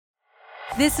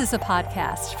This is a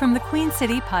podcast from the Queen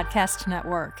City Podcast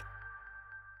Network.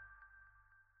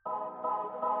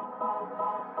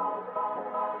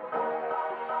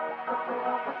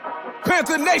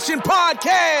 Panther Nation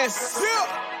Podcast.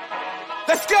 Yeah.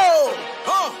 Let's go.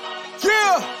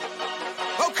 Yeah.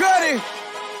 Oh, cut it.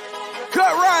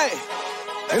 Cut right.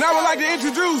 And I would like to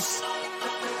introduce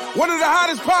one of the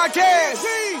hottest podcasts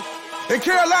in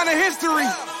Carolina history.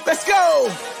 Let's go.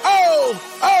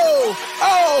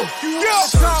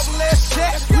 Talk, let's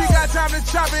chat. We got time to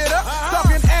chop it up.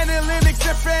 Talking analytics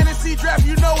and fantasy draft.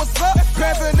 You know what's up.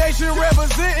 Panther Nation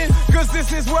representing, cause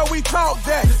this is where we talk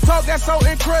that. Talk that's so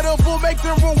incredible. Make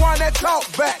them rewind that talk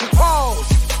back.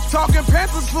 Pause. Talking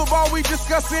Panthers football, we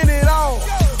discussing it all.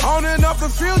 On and off the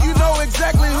field, you know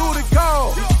exactly who to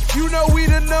call. You know we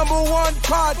the number one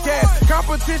podcast.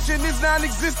 Competition is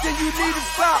non-existent, you need to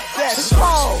stop that.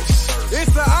 Pause.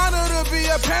 It's an honor to be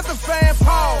a Panther fan,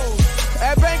 pause.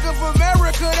 At Bank of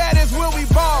America, that is where we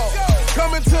ball.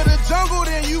 Coming to the jungle,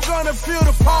 then you gonna feel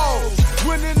the pause.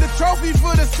 Winning the trophy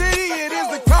for the city, it is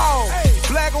the call.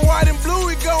 Black, white, and blue,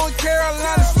 we going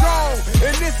Carolina strong.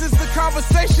 And this is the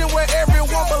conversation where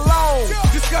everyone belongs.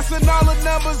 Discussing all the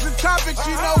numbers and topics,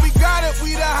 you know we got it.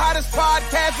 We the hottest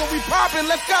podcast and we popping,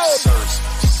 let's go.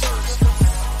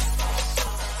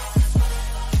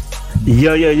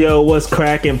 Yo, what's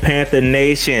cracking, Panther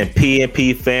Nation,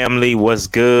 PNP family, what's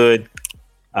good?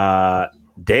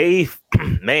 Dave,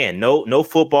 man, no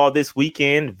football this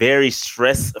weekend, very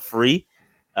stress-free.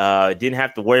 Didn't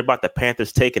have to worry about the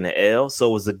Panthers taking the L,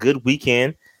 so it was a good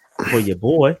weekend for your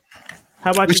boy. How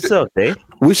about yourself, Dave?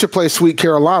 We should play Sweet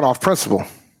Carolina off principle.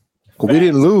 We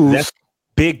didn't lose. That's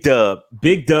big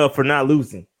dub for not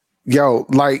losing. Yo,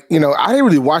 I didn't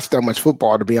really watch that much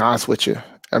football, to be honest with you.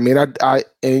 I mean, I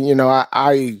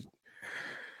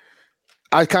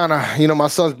kind of, my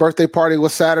son's birthday party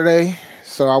was Saturday,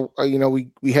 so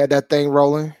we had that thing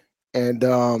rolling,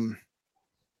 and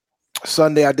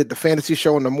Sunday I did the fantasy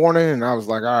show in the morning, and I was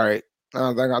like, all right,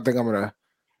 I think I'm gonna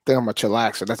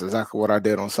chillax, and that's exactly what I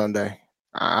did on Sunday.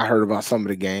 I heard about some of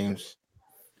the games.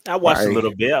 I watched a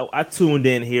little bit. I tuned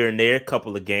in here and there, a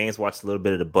couple of games, watched a little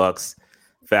bit of the Bucks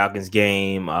Falcons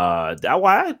game. I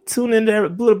tuned into a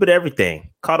little bit of everything,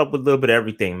 caught up with a little bit of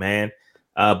everything, man.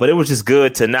 But it was just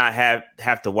good to not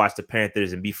have to watch the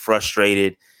Panthers and be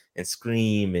frustrated and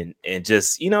scream and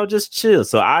just chill.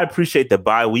 So I appreciate the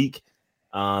bye week.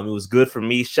 It was good for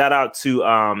me. Shout out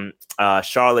to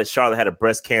Charlotte. Charlotte had a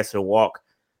breast cancer walk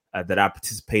that I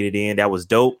participated in. That was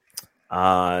dope.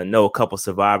 Know a couple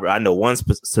survivors. I know one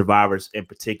survivors in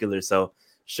particular. So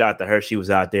shout out to her. She was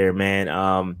out there, man.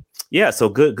 So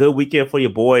good weekend for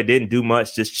your boy. Didn't do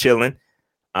much, just chilling.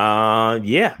 So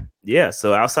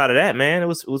outside of that, man, it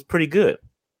was pretty good.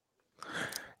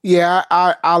 Yeah,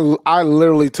 I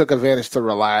literally took advantage to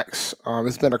relax.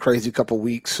 It's been a crazy couple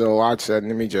weeks, so I said,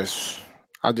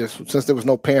 since there was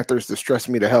no Panthers to stress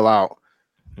me the hell out,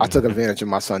 I took advantage of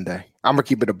my Sunday. I'm gonna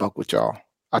keep it a buck with y'all.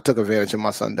 I took advantage of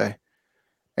my Sunday.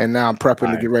 And now I'm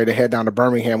prepping to get ready to head down to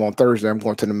Birmingham on Thursday. I'm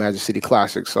going to the Magic City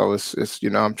Classic. So it's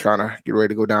I'm trying to get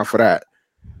ready to go down for that.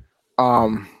 I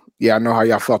know how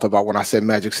y'all felt about when I said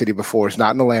Magic City before. It's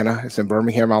not in Atlanta. It's in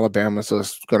Birmingham, Alabama. So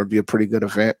it's going to be a pretty good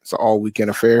event. It's an all-weekend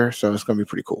affair. So it's going to be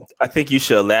pretty cool. I think you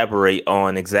should elaborate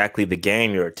on exactly the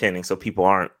game you're attending so people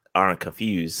aren't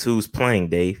confused. Who's playing,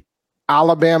 Dave?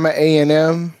 Alabama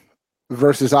A&M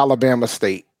versus Alabama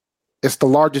State. It's the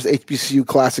largest HBCU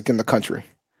classic in the country.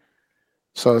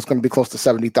 So it's going to be close to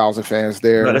 70,000 fans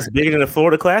there. No, that's bigger than the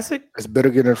Florida Classic? It's bigger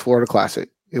than the Florida Classic.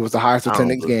 It was the highest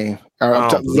attended game.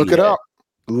 Look it up.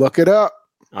 Look it up.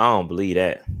 I don't believe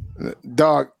that.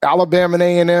 Dog, Alabama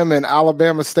and A&M and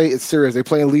Alabama State, it's serious. They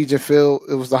play in Legion Field.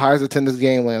 It was the highest attended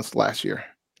game last year.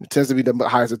 It tends to be the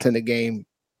highest attended game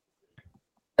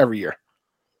every year.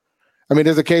 I mean,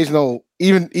 there's occasional,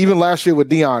 even last year with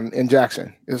Deion in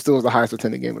Jackson, it still was the highest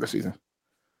attended game of the season.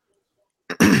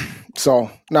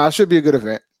 So, it should be a good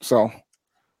event. So,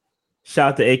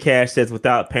 shout out to A-Cash says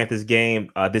without Panthers game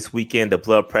this weekend, the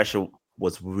blood pressure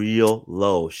was real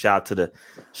low. Shout out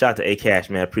to A-Cash,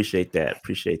 man. Appreciate that.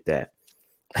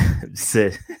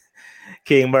 Said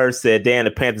King Murph said, "Damn,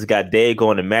 the Panthers got Dave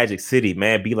going to Magic City,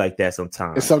 man. Be like that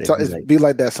sometimes. Be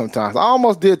like that sometimes. I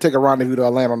almost did take a rendezvous to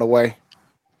Atlanta on the way,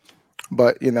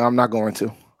 but I'm not going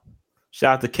to.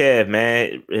 Shout out to Kev,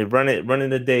 man. Running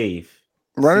to Dave.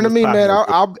 Running to me, man.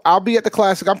 I'll be at the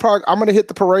Classic. I'm gonna hit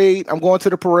the parade. I'm going to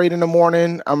the parade in the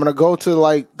morning. I'm gonna go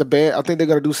to the band. I think they're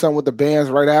gonna do something with the bands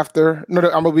right after. No,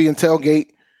 I'm gonna be in tailgate,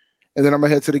 and then I'm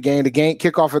gonna head to the game. The game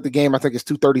kickoff at the game, I think it's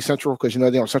 2:30 Central because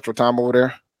they're on Central Time over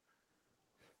there.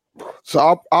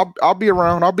 So I'll be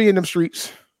around. I'll be in them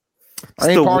streets. I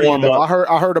ain't partying though.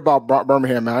 I heard about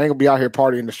Birmingham, man. I ain't gonna be out here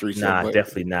partying the streets. Nah, but,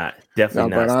 definitely not.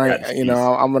 Definitely not.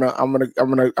 But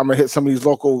I'm gonna hit some of these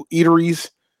local eateries,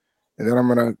 and then I'm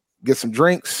gonna get some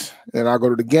drinks, and I'll go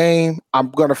to the game. I'm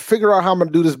gonna figure out how I'm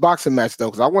gonna do this boxing match though,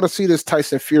 because I want to see this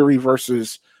Tyson Fury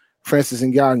versus Francis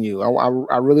Ngannou.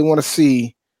 I really want to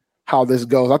see how this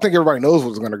goes. I think everybody knows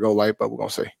what's gonna go like, but we're gonna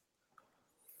see.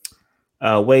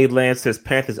 Wade Land says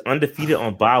Panthers undefeated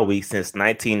on bye week since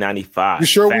 1995. You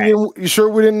sure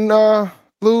we didn't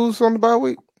lose on the bye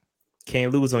week?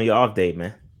 Can't lose on your off day,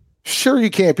 man. Sure you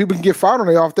can. People can get fired on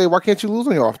their off day. Why can't you lose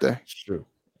on your off day? It's true.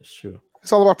 It's true.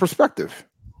 It's all about perspective.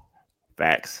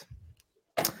 Facts.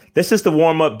 This is just the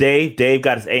warm up, Dave. Dave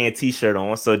got his A&T shirt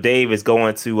on, so Dave is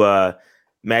going to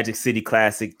Magic City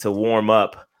Classic to warm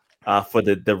up for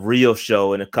the real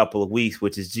show in a couple of weeks,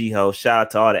 which is G-Ho. Shout out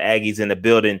to all the Aggies in the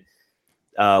building.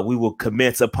 We will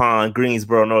commence upon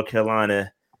Greensboro, North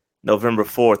Carolina, November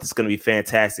 4th. It's going to be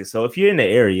fantastic. So if you're in the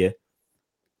area,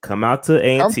 come out to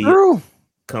A&T.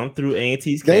 Come through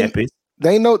A&T's campus.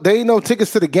 They know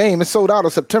tickets to the game. It's sold out in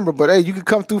September, but hey, you can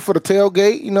come through for the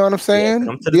tailgate. You know what I'm saying? Yeah,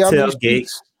 come to the tailgate.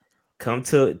 Come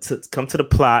to the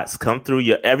plots. Come through.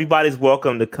 Everybody's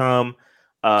welcome to come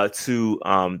to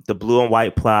the blue and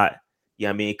white plot. Yeah,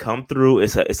 I mean, come through.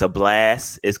 It's a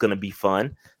blast. It's gonna be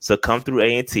fun. So come through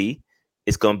A&T.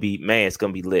 It's gonna be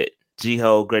lit.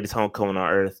 G-Ho, greatest homecoming on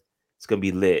earth. It's gonna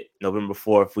be lit. November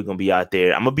 4th, we're gonna be out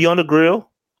there. I'm gonna be on the grill.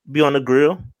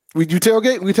 You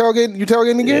tailgate? You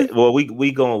tailgating again? Yeah, well,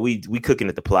 we cooking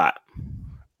at the plot.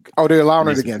 Oh, they're allowing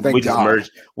it again. Thank God.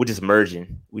 We're just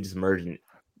merging.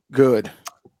 Good.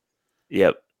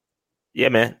 Yep. Yeah,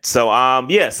 man. So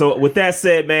So with that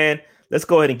said, man, let's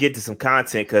go ahead and get to some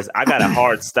content because I got a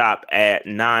hard stop at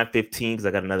 9:15 because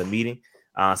I got another meeting.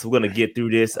 So we're gonna get through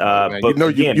this. But let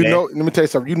me tell you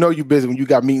something. You know you're busy when you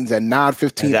got meetings at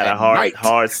 9:15. I got a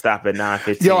hard stop at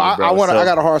 9:15. Yo, I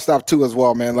got a hard stop too as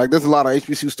well, man. Like there's a lot of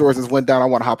HBCU stories that went down. I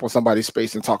want to hop on somebody's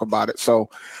space and talk about it. So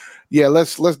yeah,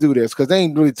 let's do this because they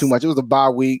ain't really too much. It was a bye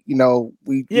week, you know.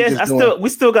 We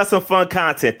still got some fun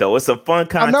content though. It's some fun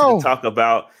content to talk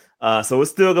about. So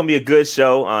it's still gonna be a good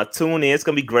show. Tune in. It's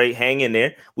gonna be great. Hang in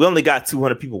there. We only got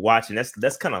 200 people watching.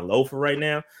 That's kind of low for right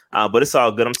now. But it's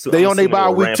all good. They on their bye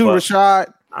week too,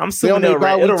 Rashad. I'm assuming it'll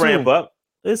ramp up.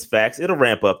 It's facts. It'll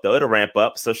ramp up though. It'll ramp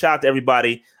up. So shout out to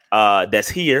everybody that's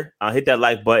here. Hit that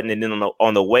like button, and then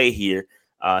on the way here,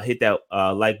 hit that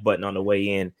like button on the way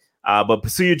in. But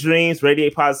pursue your dreams,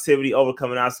 radiate positivity,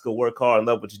 overcome an obstacle, work hard, and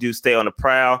love what you do. Stay on the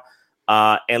prowl.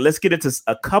 And let's get into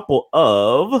a couple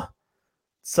of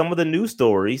some of the news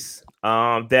stories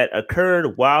that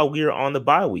occurred while we were on the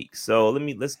bye week. So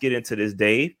let's get into this,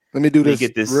 Dave. Let me do this.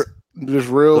 Get this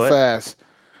real fast.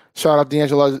 Shout out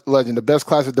D'Angelo Legend, the best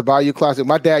classic, the Bayou Classic.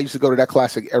 My dad used to go to that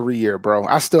classic every year, bro.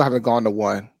 I still haven't gone to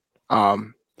one.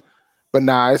 But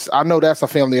I know that's a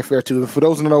family affair too. For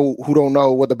those who don't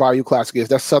know what the Bayou Classic is,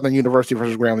 that's Southern University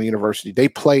versus Grambling University. They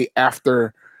play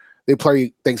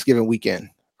Thanksgiving weekend.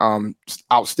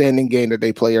 Outstanding game that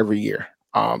they play every year.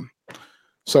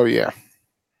 So yeah.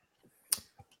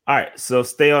 All right. So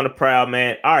stay on the prowl,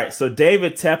 man. All right. So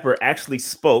David Tepper actually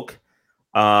spoke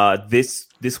this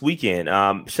weekend.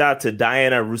 Shout out to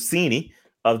Diana Rossini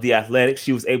of The Athletic.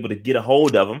 She was able to get a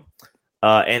hold of him.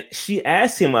 And she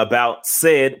asked him about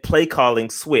said play calling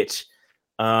switch.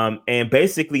 And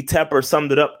basically Tepper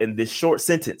summed it up in this short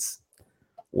sentence.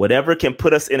 Whatever can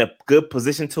put us in a good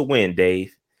position to win,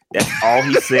 Dave. That's all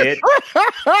he said.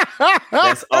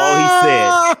 That's all he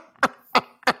said.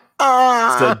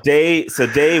 So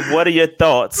Dave, what are your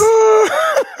thoughts?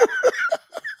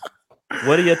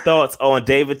 What are your thoughts on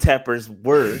David Tepper's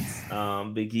words?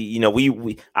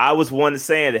 I was one to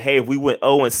saying that, hey, if we went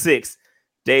 0-6,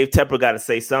 Dave Tepper got to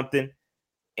say something,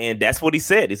 and that's what he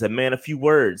said. He's a man of few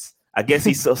words. I guess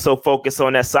he's so focused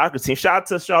on that soccer team. Shout out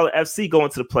to Charlotte FC going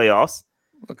to the playoffs.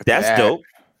 That's dope.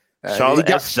 Charlotte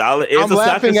is a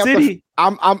soccer city.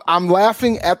 I'm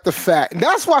laughing at the fact.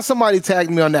 That's why somebody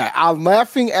tagged me on that. I'm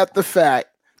laughing at the fact.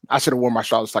 I should have worn my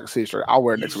Charlotte Soccer City shirt. I'll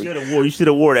wear it next week. You should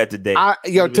have wore that today. I'll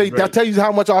tell you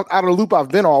how much out of the loop I've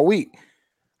been all week.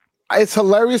 It's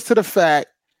hilarious to the fact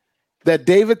that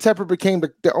David Tepper became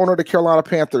the owner of the Carolina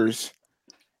Panthers,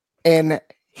 and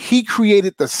he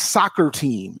created the soccer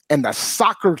team, and the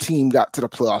soccer team got to the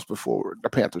playoffs before the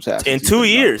Panthers had. In 2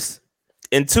 years.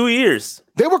 In 2 years.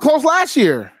 They were close last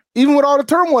year, even with all the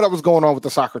turmoil that was going on with the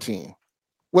soccer team,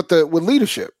 with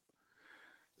leadership.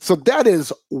 So that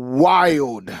is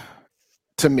wild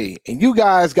to me. And you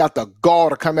guys got the gall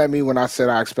to come at me when I said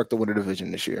I expect to win the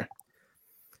division this year.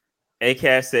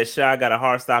 A-Cash said Shaw got a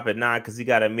hard stop at 9 because he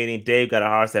got a meeting. Dave got a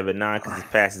hard stop at 9 because it's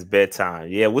past his bedtime.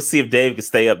 Yeah, we'll see if Dave can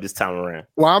stay up this time around.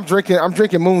 Well, I'm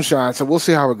drinking moonshine, so we'll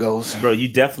see how it goes. Bro, you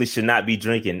definitely should not be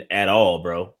drinking at all,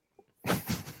 bro.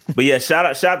 But yeah, shout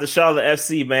out to Charlotte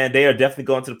FC, man. They are definitely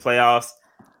going to the playoffs.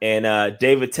 And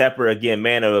David Tepper, again,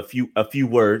 man of a few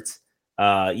words.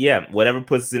 Yeah, whatever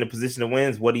puts us in a position to win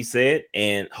is what he said.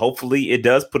 And hopefully it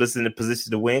does put us in a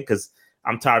position to win because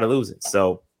I'm tired of losing.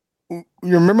 So you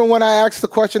remember when I asked the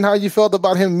question how you felt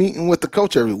about him meeting with the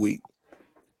coach every week?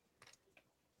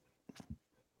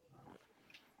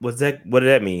 What did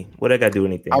that mean? What did that got to do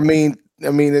anything? I mean,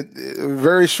 a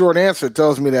very short answer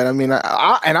tells me that. I mean,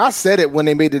 I said it when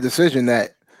they made the decision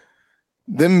that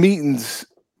them meetings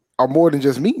are more than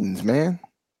just meetings, man.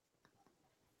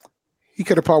 He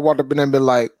could have probably walked up in there and been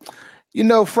like,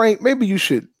 Frank, maybe you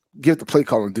should give the play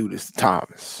call and do this to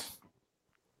Thomas.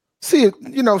 See it,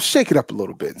 shake it up a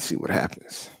little bit and see what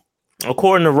happens.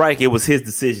 According to Reich, it was his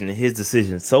decision and his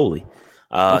decision solely.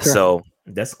 Okay. So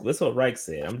that's what Reich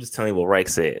said. I'm just telling you what Reich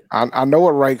said. I know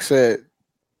what Reich said.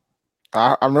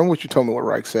 I remember what you told me what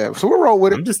Reich said. So we'll roll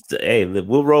with it.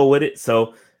 We'll roll with it.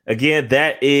 So again,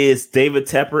 that is David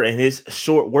Tepper and his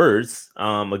short words.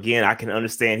 Again, I can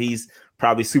understand he's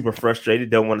probably super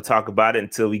frustrated. Don't want to talk about it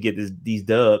until we get these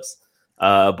dubs.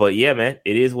 But yeah, man,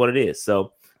 it is what it is.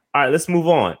 So all right, let's move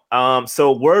on.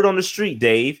 So word on the street,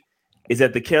 Dave, is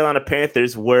that the Carolina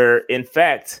Panthers were in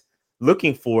fact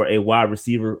looking for a wide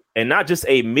receiver, and not just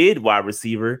a mid wide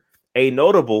receiver, a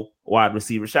notable wide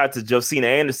receiver. Shout out to Josina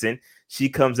Anderson. She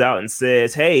comes out and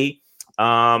says, hey,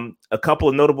 a couple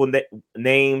of notable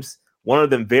names, one of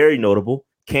them very notable,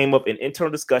 came up in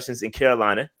internal discussions in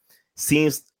Carolina.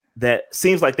 Seems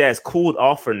like that has cooled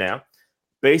off for now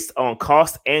based on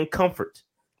cost and comfort.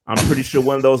 I'm pretty sure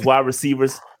one of those wide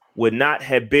receivers would not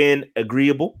have been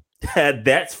agreeable.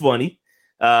 That's funny.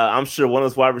 I'm sure one of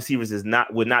those wide receivers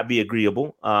would not be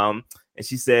agreeable. And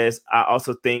she says, I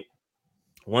also think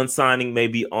one signing may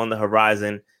be on the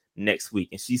horizon next week.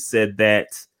 And she said that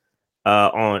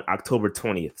on October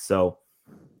 20th. So,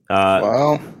 we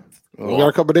got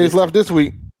a couple days left this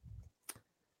week.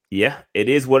 Yeah, it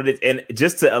is what it is. And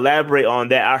just to elaborate on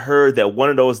that, I heard that one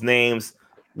of those names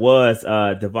was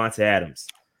Devontae Adams.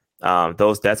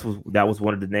 That was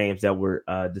one of the names that were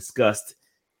discussed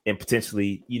and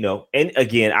potentially, and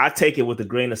again, I take it with a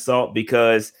grain of salt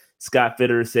because Scott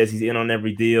Fitterer says he's in on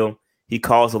every deal. He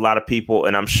calls a lot of people,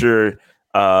 and I'm sure,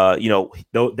 that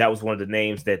was one of the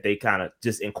names that they kind of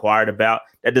just inquired about.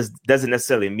 That doesn't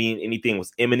necessarily mean anything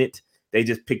was imminent. They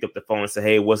just picked up the phone and said,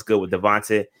 hey, what's good with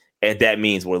Devontae? And that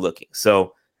means we're looking.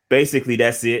 So basically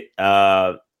that's it.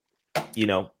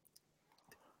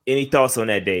 Any thoughts on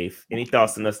that, Dave? Any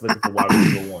thoughts on us looking for wide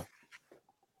receiver one?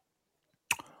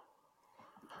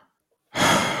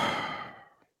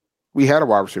 We had a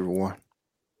wide receiver one.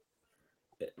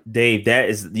 Dave,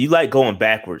 you like going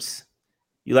backwards.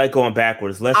 I like going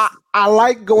backwards. I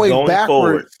like going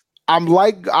backwards. I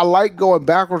like going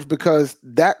backwards because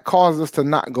that causes us to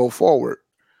not go forward.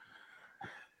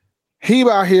 He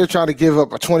out here trying to give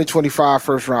up a 2025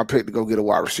 first round pick to go get a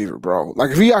wide receiver, bro.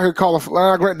 Like if he out here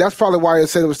calling, that's probably why I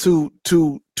said it was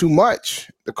too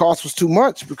much. The cost was too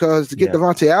much because to get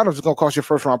Devontae Adams is going to cost you a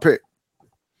first round pick.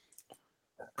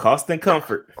 Cost and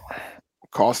comfort.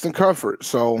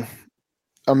 So,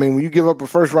 I mean, when you give up a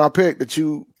first round pick that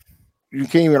you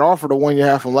can't even offer the one you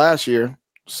had from last year,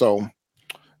 so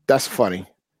that's funny.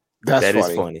 That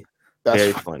is funny.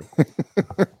 Very funny.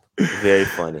 Very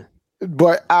funny.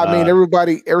 But I mean,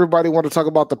 everybody want to talk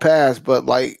about the past, but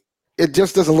like it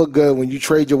just doesn't look good when you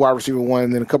trade your wide receiver one,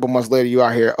 and then a couple months later you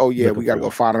out here, we got to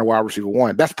go find a wide receiver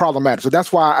one. That's problematic. So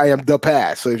that's why I am the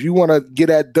pass. So if you want to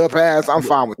get at the pass, I'm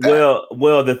fine with that.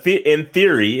 Well, in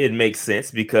theory, it makes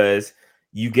sense because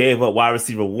you gave up wide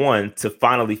receiver one to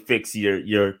finally fix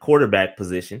your quarterback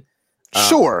position.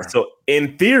 Sure. So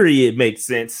in theory, it makes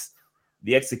sense.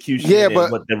 The execution,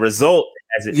 but the result.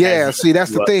 See,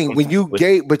 that's the thing. When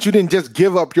but you didn't just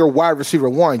give up your wide receiver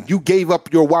one. You gave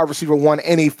up your wide receiver one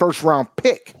and a first round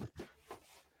pick.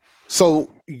 So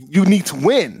you need to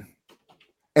win.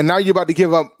 And now you're about to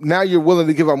give up. Now you're willing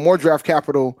to give up more draft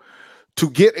capital to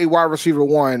get a wide receiver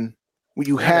one when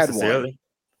you had one.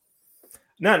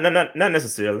 Not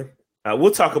necessarily.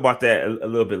 We'll talk about that a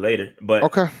little bit later. But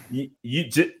okay,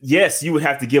 you would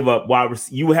have to give up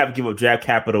you would have to give up draft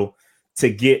capital to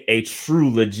get a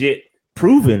true, legit,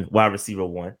 proven wide receiver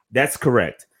one. That's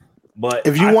correct. But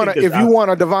if you want a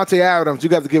Devontae Adams, you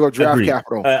got to give up draft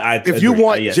capital. If you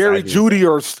want Jerry Jeudy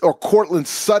or Cortland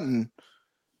Sutton,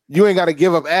 you ain't got to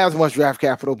give up as much draft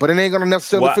capital, but it ain't going to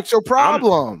necessarily fix your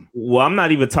problem. I'm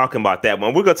not even talking about that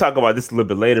one. We're going to talk about this a little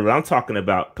bit later, but I'm talking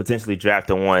about potentially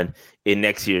drafting one in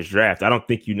next year's draft. I don't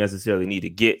think you necessarily need to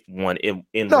get one in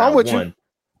round one. You.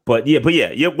 But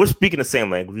yeah, we're speaking the same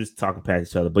language. We're just talking past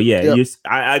each other. But yeah,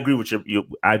 I agree with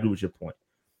I agree with your point.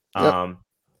 Yep.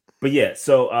 But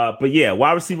yeah,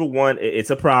 wide receiver one, it's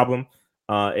a problem.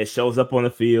 It shows up on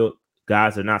the field.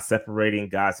 Guys are not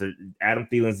separating. Adam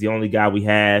Thielen's the only guy we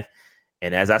have.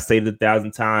 And as I stated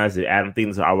 1,000 times, if Adam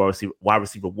Thielen's our wide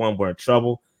receiver one, we're in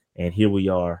trouble. And here we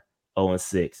are,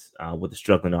 0-6 with a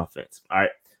struggling offense. All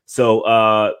right.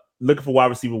 So looking for wide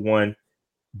receiver one.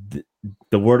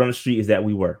 The word on the street is that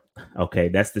we were. Okay,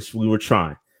 we were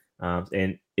trying.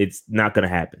 And it's not going to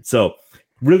happen. So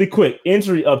really quick,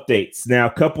 injury updates. Now,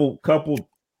 a couple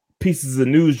pieces of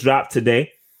news dropped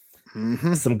today.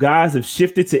 Mm-hmm. Some guys have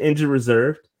shifted to injured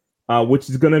reserve, which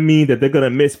is going to mean that they're going to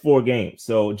miss 4 games.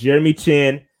 So Jeremy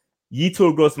Chin,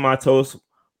 Yetur Gross-Matos,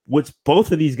 which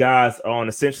both of these guys are on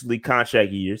essentially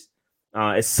contract years.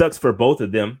 It sucks for both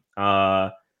of them.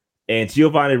 And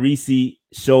Giovanni Ricci,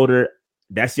 shoulder,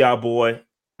 that's y'all boy.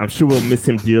 I'm sure we'll miss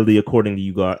him dearly, according to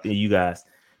you guys.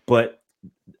 But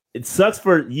it sucks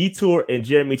for Yetur and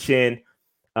Jeremy Chin.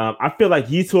 I feel like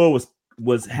Yetur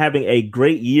was having a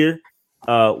great year.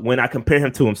 When I compare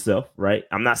him to himself, right?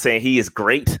 I'm not saying he is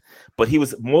great, but he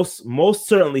was most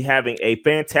certainly having a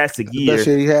fantastic year. Best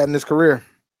year he had in his career.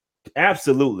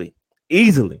 Absolutely.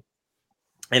 Easily.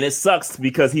 And it sucks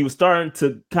because he was starting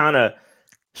to kind of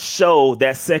show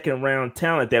that second round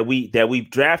talent that we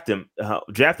drafted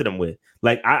him with.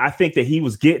 Like I think that he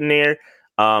was getting there.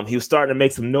 He was starting to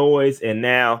make some noise, and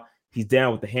now he's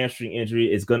down with the hamstring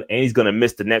injury. He's gonna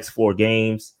miss the next 4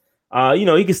 games.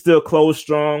 He can still close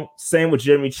strong. Same with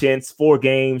Jeremy Chin's 4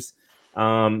 games.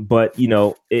 But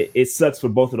it sucks for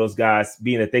both of those guys,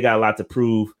 being that they got a lot to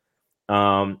prove,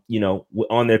 on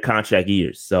their contract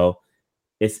years. So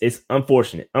it's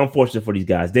unfortunate for these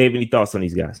guys. Dave, any thoughts on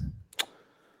these guys?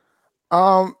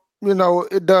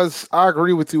 It does. I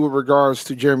agree with you with regards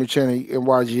to Jeremy Chin and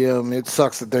YGM. It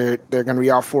sucks that they're going to be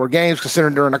out 4 games,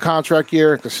 considering during the contract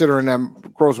year, considering them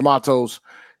Gross-Matos.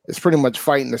 It's pretty much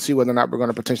fighting to see whether or not we're going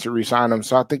to potentially re-sign him.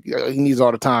 So I think he needs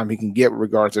all the time he can get with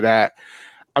regards to that.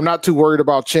 I'm not too worried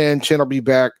about Chin. Chin will be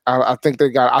back. I think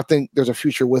there's a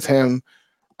future with him.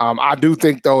 I do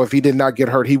think, though, if he did not get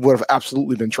hurt, he would have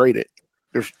absolutely been traded.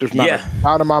 There's not a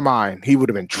doubt in my mind. He would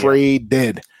have been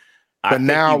traded. But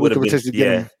now we could potentially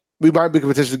get him. We might be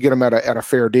potentially get him at a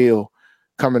fair deal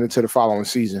coming into the following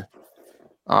season.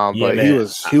 But he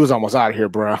was almost out of here,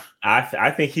 bro.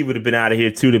 I think he would have been out of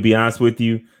here too, to be honest with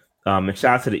you. And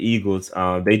shout out to the Eagles.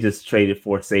 They just traded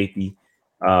for safety.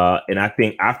 And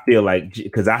I feel like,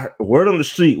 because word on the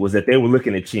street was that they were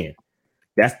looking at Chin.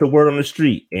 That's the word on the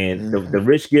street. And the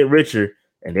rich get richer,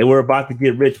 and they were about to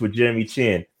get rich with Jeremy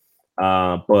Chin.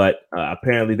 But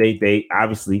apparently they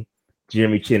obviously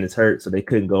Jeremy Chin is hurt, so they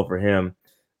couldn't go for him.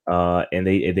 And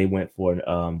they went for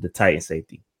the Titan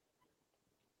safety.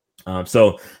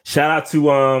 So shout out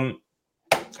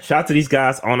to these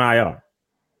guys on IR.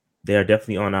 They are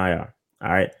definitely on IR.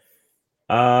 All right.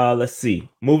 Let's see.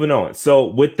 Moving on. So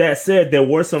with that said, there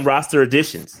were some roster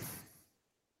additions.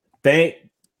 Thank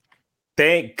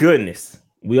goodness.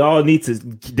 We all need to.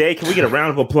 Dave, can we get a round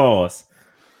of applause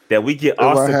that we get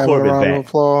Austin Corbett back?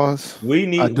 Applause. We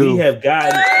have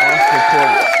gotten Austin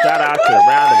Corbett. Shout out to the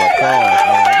round of applause,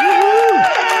 man.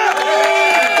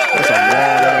 That's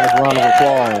a round of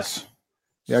applause.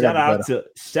 Yeah,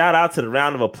 shout out to the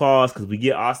round of applause, because we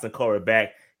get Austin Corbett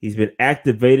back. He's been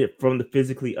activated from the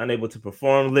physically unable to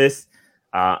perform list.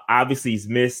 Obviously, he's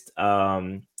missed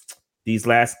these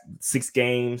last 6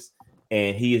 games,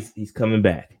 and he's coming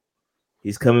back.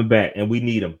 He's coming back, and we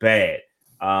need him bad.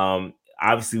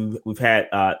 Obviously, we've had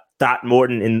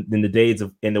Throckmorton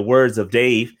in the words of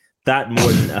Dave.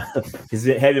 Throckmorton has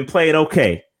been playing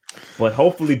okay, but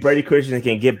hopefully Brady Christensen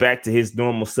can get back to his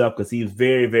normal self, because he's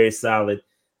very, very solid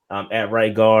at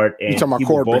right guard. And you talking about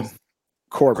Corbett?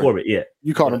 Corbett, yeah.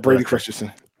 You called him Brady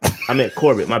Christensen. I meant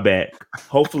Corbett, my bad.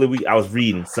 Hopefully I was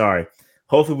reading, sorry.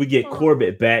 Hopefully we get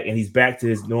Corbett back, and he's back to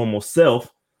his normal self.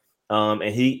 And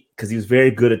because he was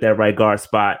very good at that right guard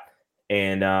spot,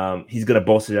 and he's going to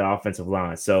bolster that offensive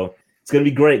line. So it's going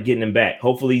to be great getting him back.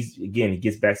 Hopefully, he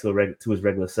gets back to his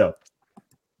regular self.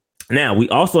 Now, we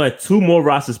also had 2 more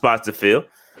roster spots to fill.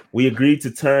 We agreed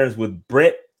to terms with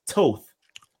Brett Toth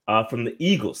from the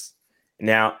Eagles.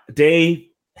 Now, Dave.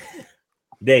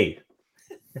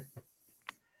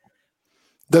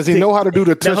 Does he know how to do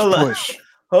the tush push?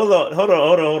 Hold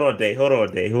on, Dave.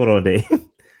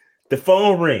 The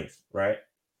phone rings, right?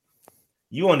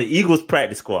 You on the Eagles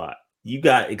practice squad. You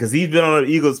got because he's been on the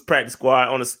Eagles practice squad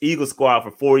on the Eagles squad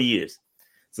for 4 years,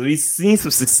 so he's seen some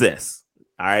success.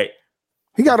 All right,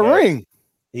 he got a ring.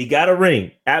 He got a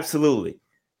ring. Absolutely.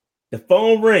 The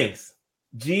phone rings.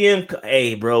 GM,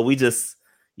 hey, bro, the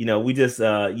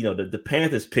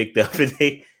Panthers picked up and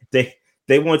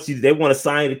they want to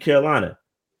sign you to Carolina.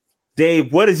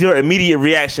 Dave, what is your immediate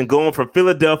reaction going from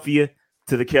Philadelphia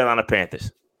to the Carolina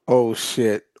Panthers? Oh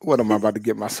shit! What am I about to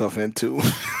get myself into?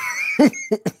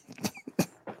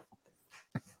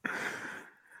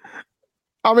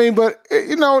 I mean, but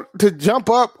to jump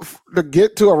up to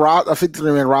get to a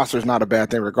 53-man roster is not a bad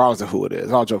thing, regardless of who it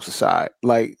is. All jokes aside,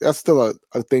 like that's still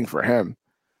a thing for him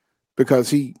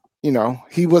because he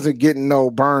wasn't getting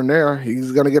no burn there.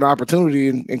 He's going to get an opportunity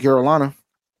in Carolina.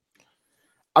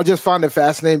 I just find it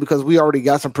fascinating because we already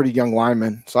got some pretty young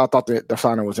linemen, so I thought the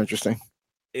signing was interesting.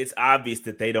 It's obvious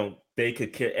that they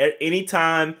could care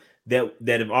anytime that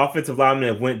an offensive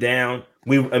lineman went down,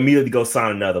 we immediately go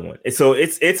sign another one. And so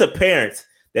it's apparent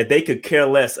that they could care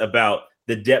less about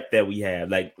the depth that we have.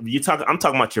 Like I'm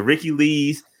talking about your Ricky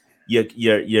Lees,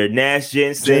 your Nash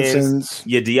Jensen's,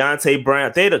 your Deontay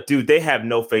Brown. They have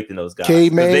no faith in those guys.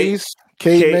 Cade Mays.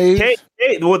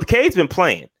 Well, the Cade's been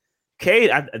playing.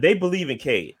 Cade, they believe in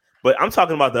Cade, but I'm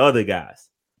talking about the other guys.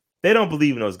 They don't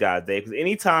believe in those guys, Dave. Because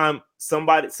anytime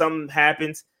something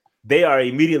happens, they are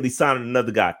immediately signing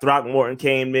another guy. Throckmorton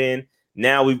came in.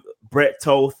 Now Brett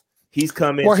Toth. He's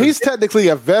coming. Well, he's technically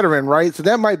a veteran, right? So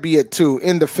that might be it too,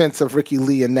 in defense of Ricky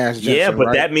Lee and Nash Jensen. Yeah, but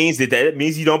right? that means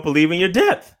you don't believe in your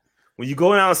depth. When you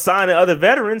go out and sign other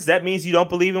veterans, that means you don't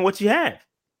believe in what you have.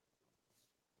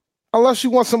 Unless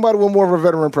you want somebody with more of a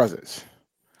veteran presence.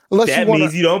 That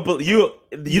means you don't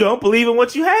believe in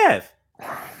what you have.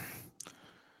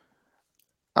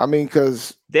 I mean,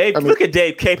 because look at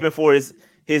Dave caping for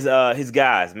his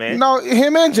guys, man. No,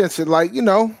 him and Jensen,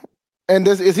 and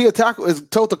is he a tackle? Is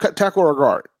Toth a tackle or a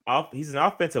guard? He's an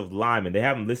offensive lineman. They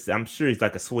have him listed. I'm sure he's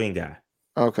like a swing guy.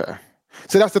 Okay,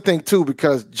 so that's the thing too,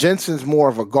 because Jensen's more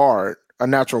of a guard, a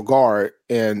natural guard,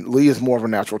 and Lee is more of a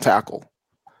natural tackle.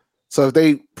 So if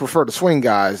they prefer the swing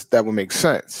guys, that would make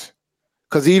sense.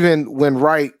 Because even when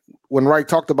Wright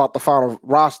talked about the final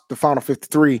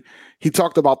 53, he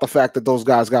talked about the fact that those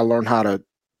guys got to learn how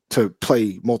to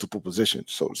play multiple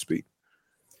positions, so to speak.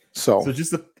 So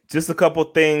just a couple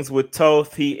things with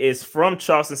Toth. He is from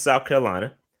Charleston, South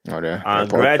Carolina. Oh, yeah.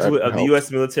 Graduate of the U.S.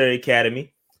 Military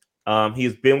Academy. He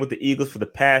has been with the Eagles for the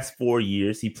past 4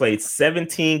 years. He played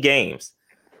 17 games,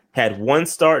 had one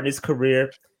start in his career.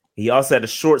 He also had a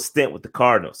short stint with the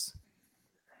Cardinals.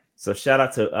 So shout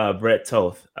out to Brett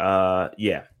Toth.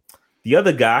 Yeah. The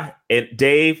other guy, and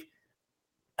Dave,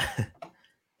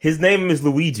 his name is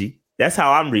Luigi. That's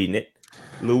how I'm reading it.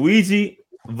 Luigi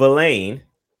Villain.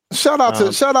 Shout out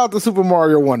to Super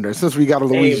Mario Wonder, since we got a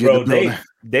Luigi. Hey, bro,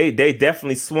 they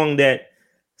definitely swung that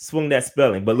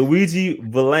spelling. But Luigi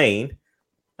Villain,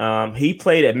 he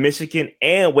played at Michigan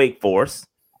and Wake Forest.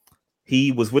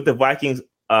 He was with the Vikings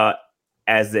with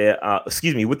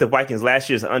the Vikings last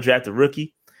year as an undrafted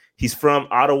rookie. He's from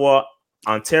Ottawa,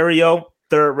 Ontario,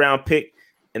 3rd round pick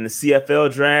in the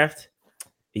CFL draft.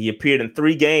 He appeared in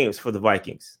 3 games for the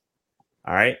Vikings.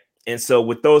 All right. And so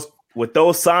with those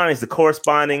signs, a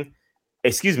corresponding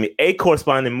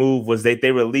move was that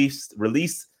they released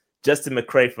Justin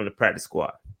McCray from the practice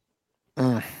squad.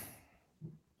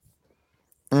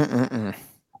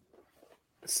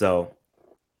 So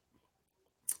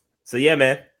yeah,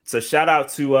 man. So shout out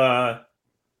to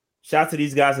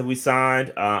these guys that we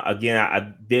signed.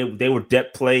 Again, they were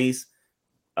depth plays.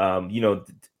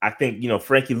 I think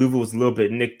Frankie Louva was a little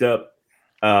bit nicked up,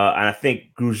 and I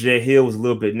think Grugier Hill was a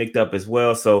little bit nicked up as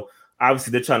well. So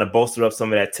obviously they're trying to bolster up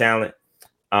some of that talent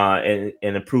and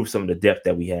improve some of the depth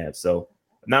that we have. So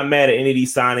not mad at any of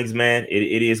these signings, man.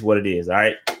 It is what it is. All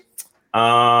right.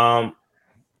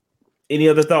 Any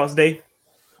other thoughts, Dave?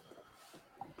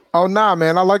 Oh, nah,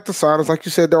 man. I like the signings. Like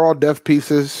you said, they're all depth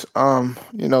pieces.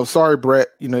 Sorry, Brett.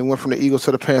 He went from the Eagles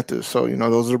to the Panthers. So,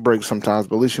 those are the breaks sometimes,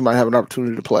 but at least you might have an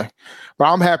opportunity to play.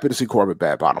 But I'm happy to see Corbett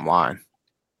back, bottom line.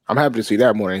 I'm happy to see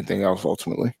that more than anything else,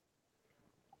 ultimately.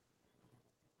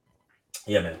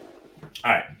 Yeah, man.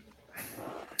 All right.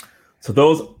 So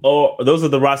those are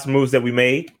the roster moves that we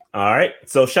made. All right.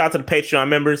 So shout out to the Patreon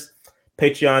members,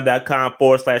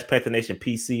 patreon.com/Panther Nation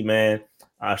PC, man.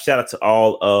 Shout out to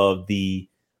all of the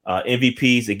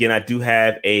MVPs. Again, I do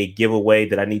have a giveaway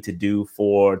that I need to do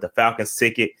for the Falcons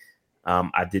ticket.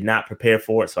 I did not prepare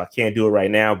for it, so I can't do it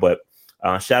right now. But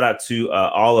shout out to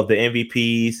all of the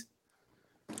MVPs.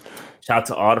 Shout out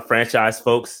to all the franchise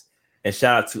folks. And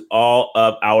shout out to all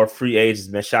of our free agents,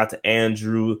 man. Shout out to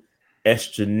Andrew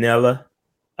Estranella.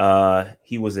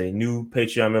 He was a new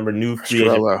Patreon member, new free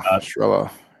agent.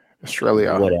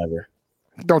 Australia. Whatever.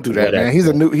 Don't do that, man. He's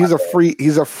a free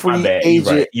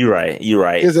agent. You're right.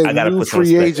 He's a I gotta new put some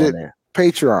free respect agent on that.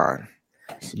 Patreon.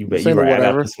 You're right. I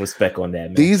gotta put some respect on that,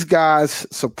 man. These guys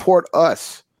support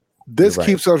us. This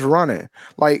keeps us running.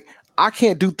 Like, I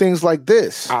can't do things like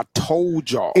this. I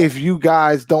told y'all. If you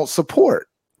guys don't support.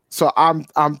 So I'm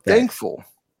thankful.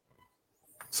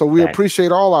 So we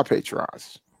appreciate all our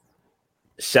Patrons.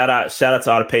 Shout out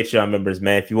to all the Patreon members,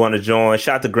 man. If you want to join,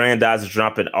 shout out to Granddad's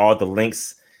dropping all the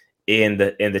links in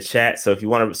the chat. So if you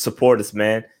want to support us,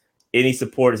 man, any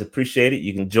support is appreciated.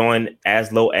 You can join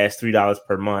as low as $3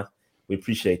 per month. We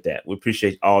appreciate that. We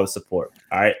appreciate all the support.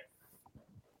 All right.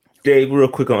 Dave, real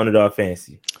quick on Underdog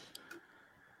Fantasy.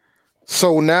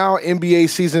 So now NBA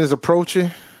season is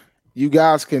approaching. You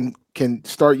guys can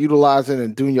start utilizing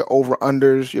and doing your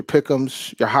over-unders, your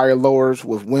pick'ems, your higher lowers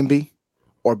with Wemby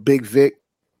or Big Vic,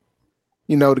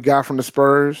 the guy from the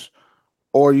Spurs.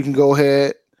 Or you can go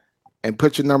ahead and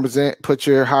put your numbers in, put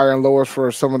your higher and lowers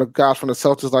for some of the guys from the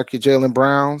Celtics like your Jaylen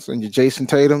Browns and your Jason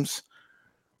Tatums.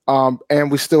 And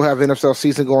we still have NFL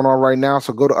season going on right now.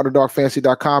 So go to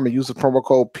underdogfantasy.com and use the promo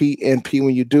code PNP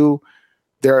when you do.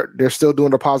 They're still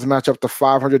doing deposit match up to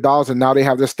 $500. And now they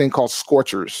have this thing called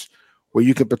Scorchers, where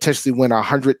you can potentially win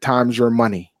 100 times your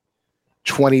money.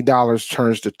 $20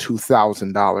 turns to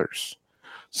 $2,000.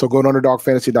 So go to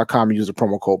underdogfantasy.com and use the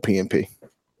promo code PNP.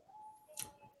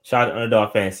 Shout out to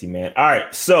Underdog Fantasy, man. All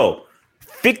right, so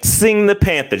fixing the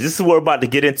Panthers. This is what we're about to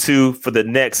get into for the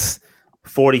next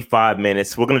 45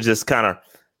 minutes. We're going to just kind of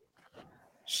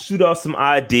shoot off some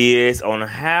ideas on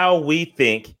how we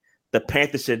think the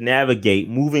Panthers should navigate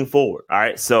moving forward. All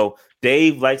right, so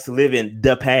Dave likes to live in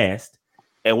the past,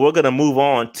 and we're going to move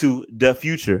on to the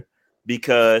future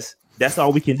because that's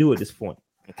all we can do at this point,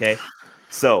 okay?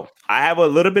 So I have a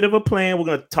little bit of a plan. We're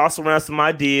going to toss around some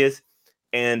ideas,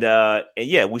 and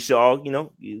yeah, we should all,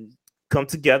 come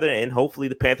together, and hopefully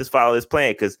the Panthers follow this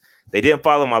plan because they didn't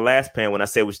follow my last plan when I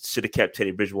said we should have kept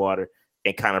Teddy Bridgewater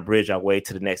and kind of bridge our way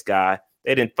to the next guy.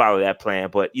 They didn't follow that plan,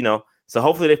 but, so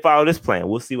hopefully they follow this plan.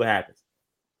 We'll see what happens.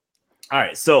 All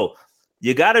right, so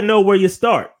you got to know where you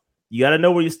start. You got to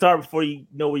know where you start before you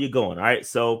know where you're going, all right?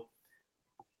 So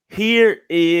here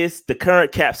is the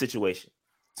current cap situation.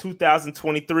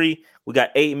 2023, we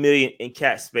got $8 million in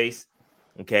cap space,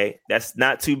 okay? That's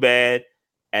not too bad.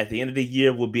 At the end of the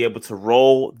year, we'll be able to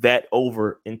roll that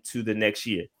over into the next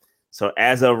year. So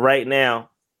as of right now,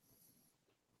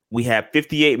 we have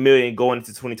 $58 million going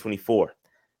into 2024.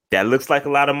 That looks like a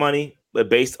lot of money, but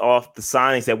based off the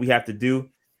signings that we have to do,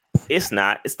 it's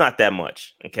not that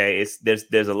much. Okay.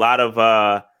 There's a lot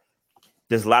of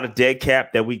dead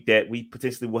cap that we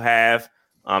potentially will have,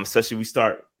 especially we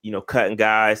start, cutting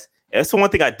guys. And that's the one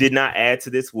thing I did not add to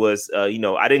this was,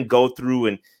 I didn't go through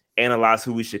and analyze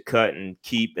who we should cut and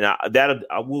keep. And I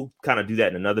will kind of do that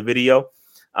in another video.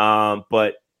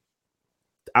 But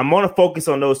I'm going to focus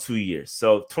on those 2 years.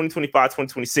 So 2025,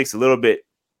 2026, a little bit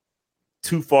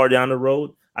too far down the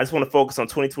road. I just want to focus on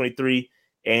 2023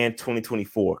 and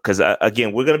 2024. Because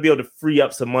again, we're going to be able to free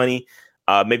up some money,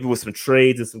 maybe with some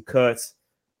trades and some cuts.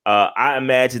 I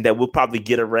imagine that we'll probably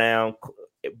get around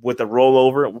with a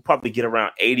rollover. We'll probably get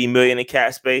around $80 million in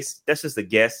cap space. That's just a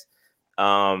guess.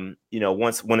 When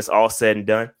it's all said and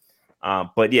done.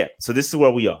 But yeah, so this is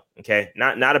where we are. Okay.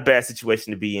 Not a bad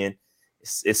situation to be in.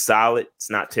 It's solid.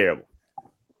 It's not terrible.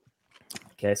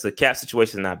 Okay. So the cap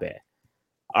situation is not bad.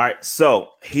 All right. So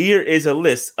here is a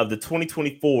list of the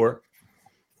 2024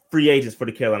 free agents for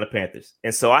the Carolina Panthers.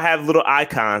 And so I have little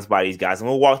icons by these guys. I'm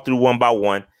going to walk through one by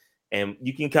one and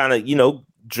you can kind of,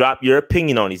 drop your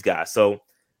opinion on these guys. So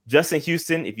Justin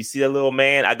Houston, if you see that little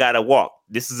man, I got to walk.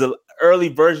 This is an early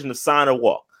version of sign or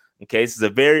walk. Okay. This is a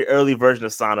very early version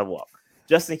of sign or walk.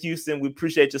 Justin Houston, we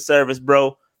appreciate your service,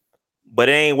 bro. But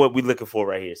it ain't what we're looking for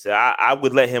right here. So I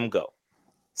would let him go.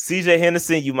 CJ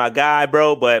Henderson, you my guy,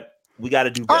 bro, but we got to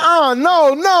do better.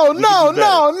 No.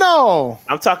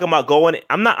 I'm talking about going.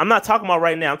 I'm not talking about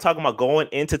right now. I'm talking about going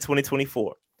into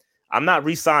 2024. I'm not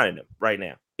re-signing him right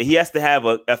now. He has to have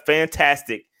a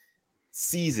fantastic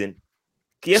season.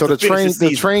 So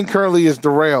the train currently is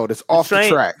derailed. It's off the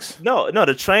tracks. No,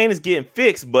 the train is getting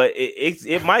fixed, but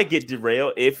it might get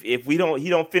derailed if he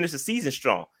don't finish the season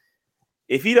strong.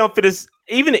 If he don't finish,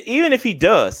 even if he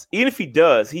does,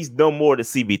 he's no more than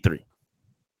CB3.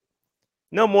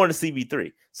 No more than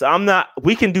CB3. So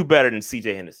we can do better than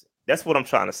CJ Henderson. That's what I'm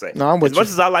trying to say. No, as much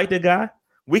as I like the guy,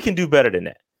 we can do better than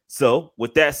that. So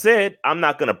with that said, I'm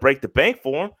not going to break the bank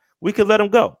for him. We can let him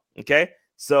go. Okay.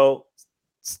 So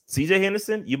CJ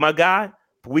Henderson, you my guy,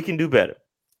 but we can do better.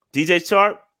 DJ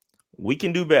Chark, We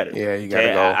can do better. Yeah, you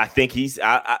gotta go. I think he's.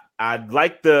 I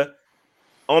like the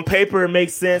on paper it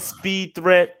makes sense. Speed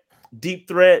threat, deep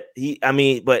threat.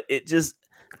 But it just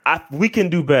we can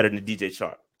do better than DJ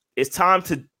Chark. It's time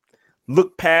to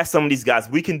look past some of these guys.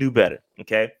 We can do better.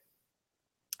 Okay,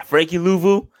 Frankie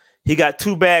Louvu, he got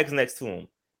 2 bags next to him.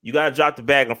 You got to drop the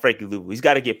bag on Frankie Louvu. He's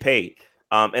got to get paid.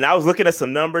 And I was looking at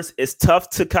some numbers. It's tough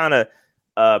to kind of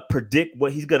predict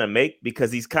what he's going to make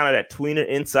because he's kind of that tweener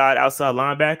inside, outside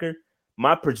linebacker.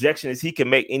 My projection is he can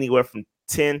make anywhere from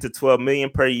 10 to 12 million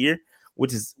per year,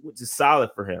 which is solid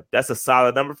for him. That's a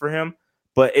solid number for him.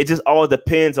 But it just all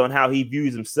depends on how he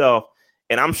views himself.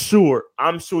 And I'm sure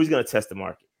he's going to test the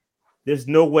market. There's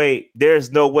no way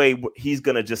he's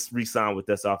going to just re-sign with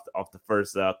us off the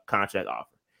first contract offer.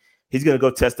 He's going to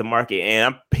go test the market.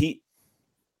 And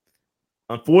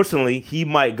unfortunately, he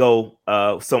might go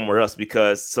somewhere else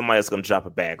because somebody else going to drop a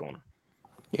bag on him.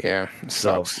 Yeah, it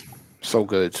sucks. So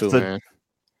good too, man.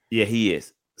 Yeah, he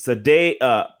is. So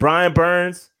Brian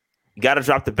Burns, you got to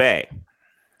drop the bag.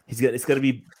 It's going to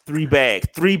be 3 bags,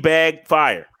 3-bag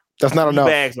fire. That's not enough.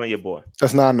 3 bags on your boy.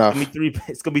 That's not enough.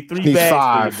 It's going to be 3 bags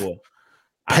 5. for your boy.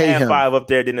 Pay I had him. 5 up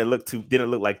there. Didn't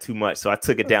look like too much, so I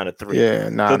took it down to 3. Yeah,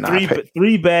 so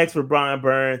 3 bags for Brian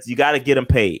Burns. You got to get him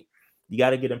paid.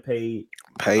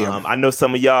 Pay him. I know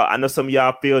some of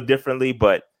y'all feel differently,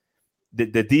 but the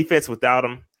defense without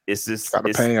him is just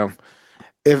gotta pay him.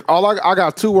 If I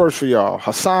got 2 words for y'all,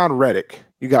 Hassan Reddick,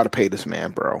 you got to pay this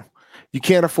man, bro. You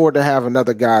can't afford to have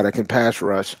another guy that can pass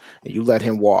rush and you let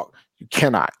him walk. You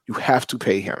cannot. You have to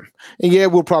pay him. And yeah,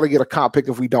 we'll probably get a comp pick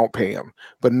if we don't pay him.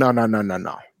 But no.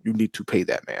 You need to pay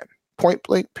that man. Point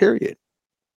blank, period.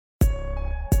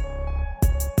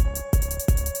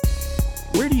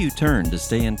 Where do you turn to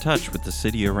stay in touch with the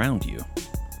city around you?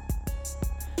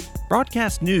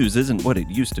 Broadcast news isn't what it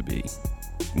used to be,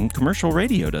 and commercial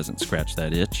radio doesn't scratch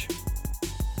that itch.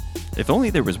 If only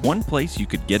there was one place you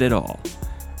could get it all,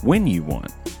 when you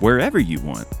want, wherever you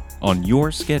want, on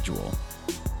your schedule.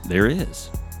 There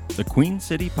is the Queen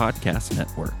City Podcast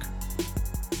Network.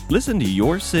 Listen to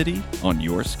your city on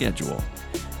your schedule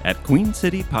at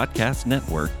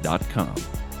queencitypodcastnetwork.com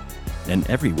and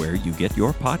everywhere you get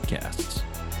your podcasts.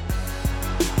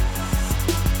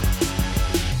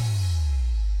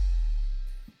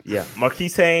 Yeah,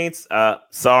 Marquise Haynes,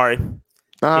 sorry. Can't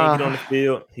get on the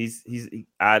field.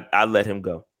 I let him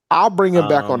go. I'll bring him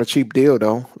back on a cheap deal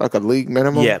though, like a league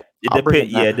minimum. Yeah,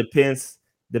 it depends.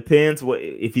 Depends what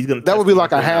if he's gonna. That would be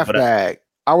like a half bag.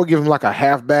 I would give him like a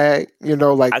half bag.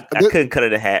 Like I couldn't cut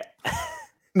it a hat.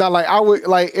 No, like I would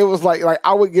like it was like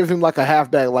I would give him like a half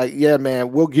bag. Like, yeah,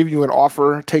 man, we'll give you an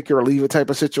offer, take it or leave it type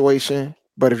of situation.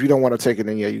 But if you don't want to take it,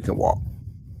 then yeah, you can walk.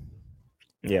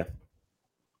 Yeah.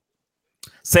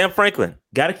 Sam Franklin,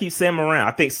 got to keep Sam around.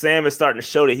 I think Sam is starting to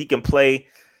show that he can play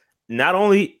not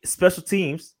only special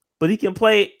teams, but he can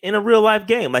play in a real life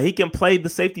game. Like he can play the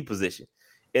safety position.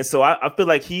 And so I feel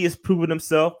like he has proven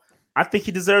himself. I think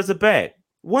he deserves a bag.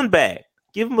 1 bag.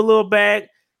 Give him a little bag.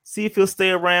 See if he'll stay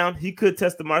around. He could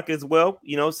test the market as well.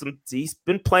 He's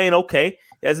been playing okay.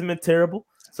 He hasn't been terrible.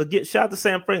 So shout out to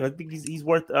Sam Franklin. I think he's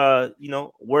worth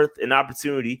worth an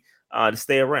opportunity to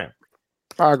stay around.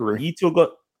 I agree. You two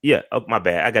go. Yeah. Oh, my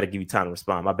bad. I got to give you time to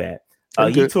respond. My bad.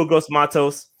 You two Ghost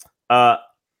Matos. I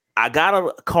got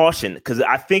a caution because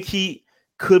I think he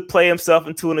could play himself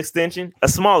into an extension, a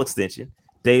small extension.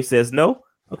 Dave says no.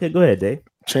 Okay, go ahead, Dave.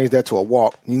 Change that to a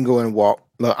walk. You can go in and walk.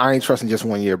 Look, I ain't trusting just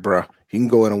 1 year, bro. You can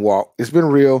go in and walk. It's been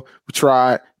real. We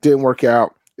tried. Didn't work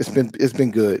out. It's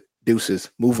been good. Deuces.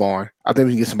 Move on. I think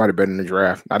we can get somebody better in the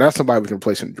draft. Now that's somebody we can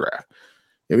place in the draft.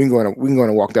 Yeah, we can go in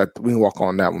and walk that. We can walk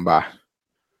on that one by.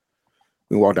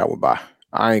 We can walk that one by.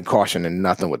 I ain't cautioning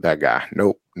nothing with that guy.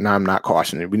 Nope. No, I'm not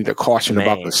cautioning. We need a caution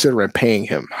about considering paying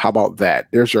him. How about that?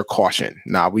 There's your caution.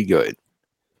 Nah, we good.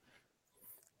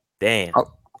 Damn.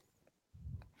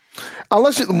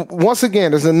 Unless once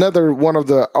again, there's another one of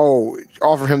the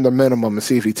offer him the minimum and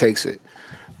see if he takes it.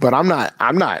 But I'm not,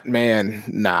 man.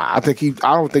 Nah, I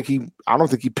don't think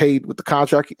he paid with the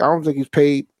contract. I don't think he's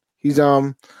paid. He's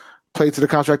played to the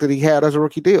contract that he had as a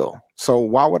rookie deal. So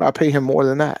why would I pay him more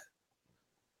than that?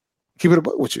 Keep it a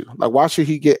buck with you. Like, why should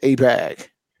he get a bag?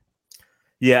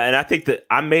 Yeah, and I think that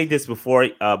I made this before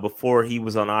he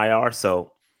was on IR.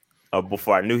 So.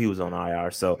 Before I knew he was on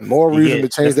IR, so more reason to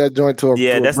change that joint to a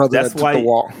that's why.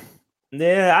 Walk.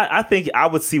 Yeah, I think I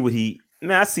would see what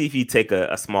I see if he take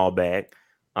a small bag,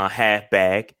 half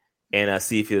bag, and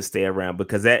see if he'll stay around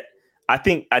because I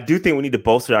do think we need to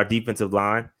bolster our defensive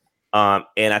line,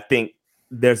 and I think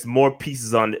there's more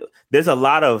pieces on. There's a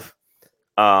lot of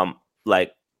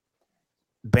like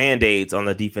Band-Aids on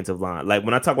the defensive line. Like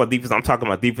when I talk about defense, I'm talking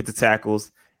about defensive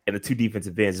tackles. and the 2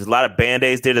 defensive ends. There's a lot of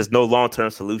band-aids there. There's no long-term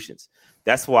solutions.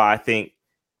 That's why I think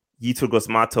Yetur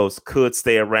Gross-Matos could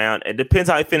stay around. It depends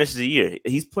how he finishes the year.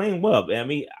 He's playing well. I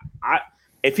mean,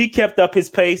 if he kept up his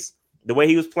pace the way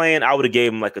he was playing, I would have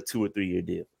gave him like a 2 or 3 year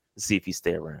deal to see if he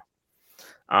stay around.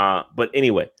 But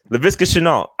anyway, Laviska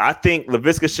Shenault. I think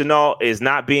Laviska Shenault is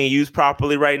not being used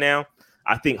properly right now.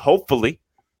 I think hopefully,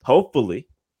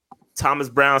 Thomas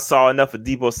Brown saw enough of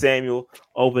Deebo Samuel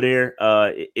over there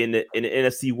in the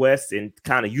NFC West and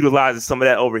kind of utilizing some of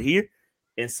that over here.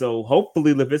 And so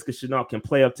hopefully Laviska Shenault can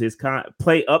play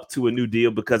up to a new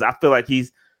deal, because I feel like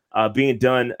he's being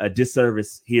done a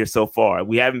disservice here so far.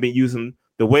 We haven't been using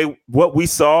what we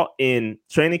saw in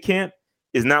training camp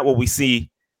is not what we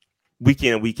see week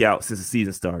in and week out since the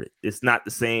season started. It's not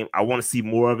the same. I want to see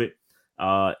more of it.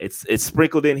 It's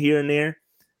sprinkled in here and there,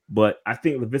 but I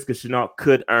think Laviska Shenault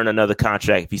could earn another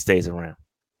contract if he stays around.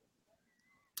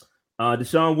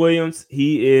 Deshaun Williams,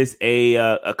 he is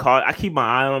a card. I keep my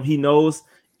eye on him. He knows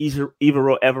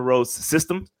Evero's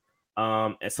system,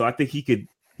 and so I think he could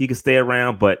stay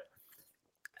around. But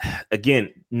again,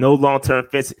 no long-term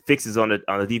fixes on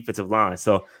the defensive line.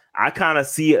 So I kind of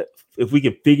see if we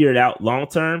can figure it out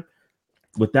long-term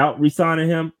without re-signing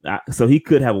him. So he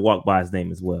could have a walk by his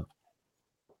name as well.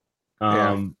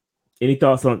 Any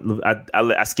thoughts on?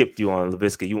 I skipped you on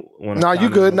Laviska. You want? No, you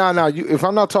good. No. If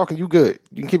I'm not talking, you good.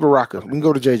 You can keep it rocking. We can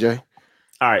go to JJ.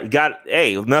 All right,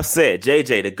 enough said.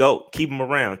 JJ, the GOAT, keep him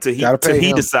around until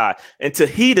he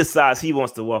decides he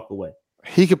wants to walk away.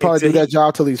 He could probably do that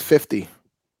job till he's 50.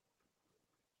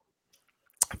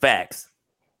 Facts.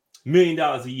 $1 million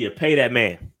a year. Pay that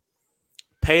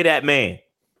man.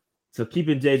 So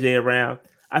keeping JJ around.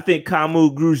 I think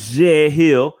Kamu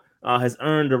Grugier-Hill has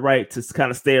earned the right to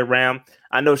kind of stay around.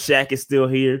 I know Shaq is still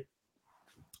here,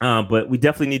 but we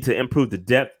definitely need to improve the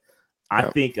depth. I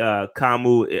think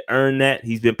Kamu earned that.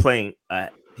 He's been playing.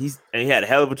 He had a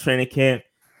hell of a training camp.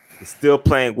 He's still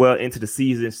playing well into the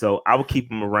season, so I will keep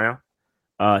him around.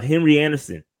 Henry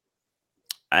Anderson,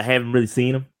 I haven't really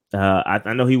seen him. I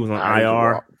know he was on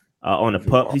IR on the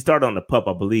PUP. He started on the PUP,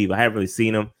 I believe. I haven't really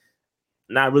seen him.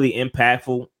 Not really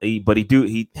impactful, but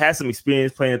he has some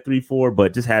experience playing 3-4,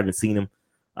 but just haven't seen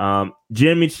him.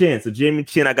 Jeremy Chin. So Jeremy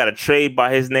Chin, I got a trade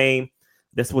by his name.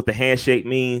 That's what the handshake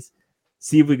means.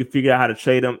 See if we can figure out how to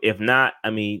trade him. If not, I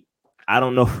mean, I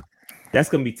don't know. That's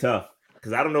gonna be tough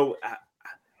because I don't know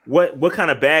what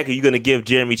kind of bag are you gonna give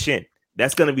Jeremy Chin.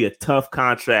 That's gonna be a tough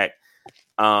contract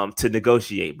to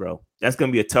negotiate, bro. That's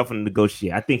gonna be a tough one to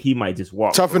negotiate. I think he might just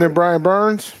walk. Tougher than Brian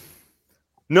Burns?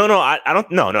 No, I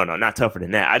don't. No, not tougher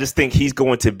than that. I just think he's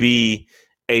going to be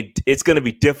it's going to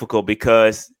be difficult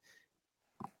because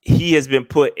he has been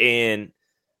put in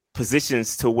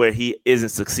positions to where he isn't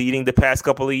succeeding the past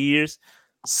couple of years.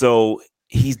 So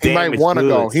he might want to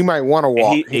go. He might want to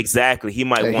walk. Exactly. He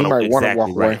might want to walk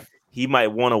away. He might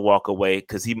want to walk away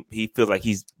because he feels like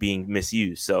he's being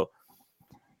misused. So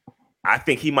I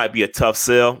think he might be a tough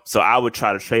sell. So I would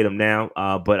try to trade him now.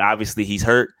 But obviously he's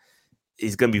hurt.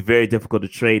 It's going to be very difficult to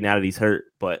trade now that he's hurt,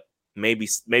 but maybe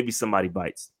somebody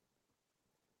bites.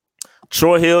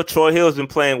 Troy Hill has been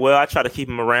playing well. I try to keep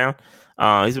him around.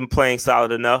 He's been playing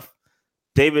solid enough.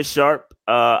 David Sharp,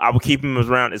 I will keep him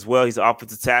around as well. He's an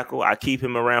offensive tackle. I keep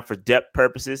him around for depth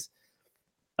purposes.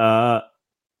 ISM.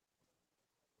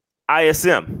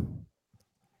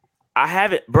 I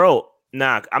haven't, bro.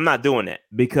 Nah, I'm not doing that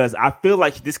because I feel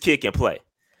like this kid can play.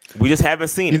 We just haven't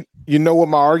seen it. You know what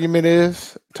my argument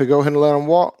is to go ahead and let him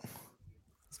walk?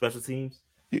 Special teams.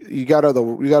 You got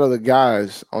other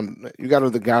guys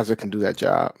that can do that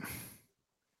job.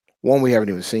 One we haven't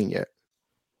even seen yet.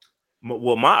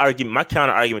 Well, my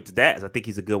counter argument to that is I think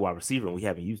he's a good wide receiver and we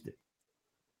haven't used it.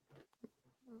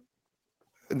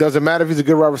 Does it matter if he's a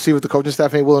good wide receiver if the coaching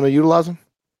staff ain't willing to utilize him?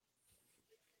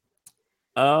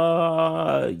 You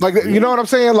know what I'm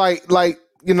saying?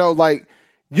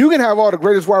 You can have all the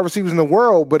greatest wide receivers in the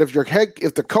world, but if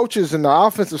the coaches and the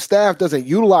offensive staff doesn't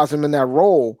utilize him in that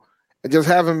role and just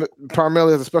have him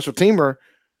primarily as a special teamer,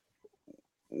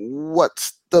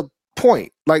 what's the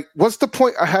point? Like, what's the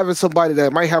point of having somebody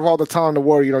that might have all the talent in the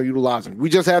world you don't utilize him? We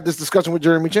just had this discussion with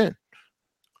Jeremy Chin.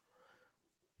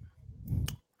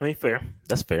 I mean, fair.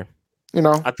 That's fair. You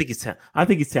know, I think he's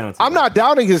talented. I'm not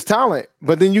doubting his talent,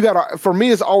 but then for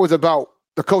me, it's always about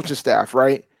the coaching staff,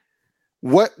 right?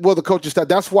 What will the coaching staff?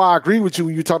 That's why I agree with you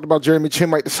when you talked about Jeremy Chin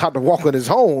might decide to walk on his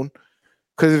own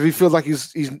because if he feels like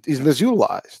he's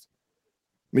misutilized.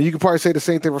 I mean, you could probably say the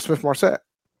same thing for Smith Marset.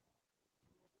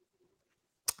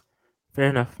 Fair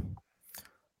enough.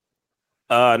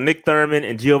 Nick Thurman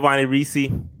and Giovanni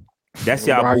Ricci. That's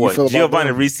y'all boy.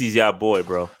 Giovanni Ricci's y'all boy,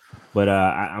 bro. But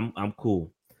I'm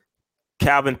cool.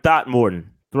 Calvin Throckmorton.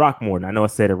 I know I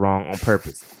said it wrong on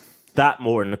purpose.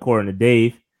 Throckmorton, according to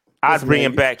Dave. I'd bring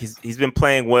him back. He's been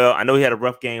playing well. I know he had a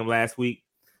rough game last week,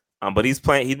 but he's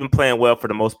been playing well for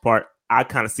the most part. I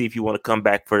kind of see if you want to come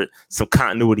back for some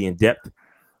continuity and depth.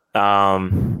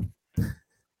 Stephon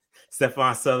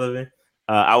Sullivan,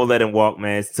 I will let him walk,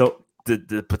 man. So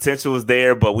the potential is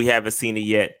there, but we haven't seen it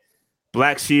yet.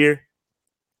 Blackshear.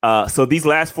 So these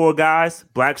last 4 guys,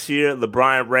 Blackshear,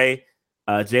 LeBron Ray,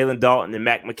 Jalen Dalton, and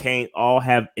Mac McCain all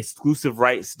have exclusive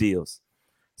rights deals.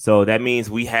 So that means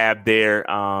we have their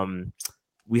the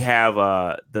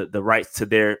rights to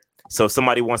their. So if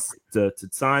somebody wants to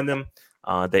sign them,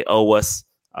 they owe us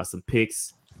some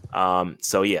picks.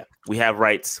 So yeah, we have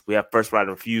rights. We have first right of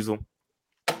refusal.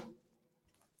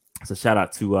 So shout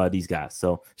out to these guys.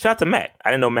 So shout out to Mac. I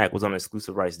didn't know Mac was on an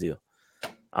exclusive rights deal.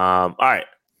 All right.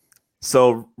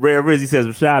 So Rare Rizzy says,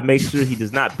 Rashad, make sure he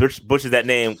does not butcher that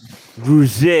name,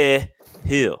 Rouget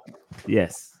Hill.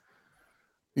 Yes.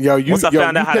 Once I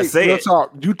found out how to say it.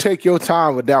 You take your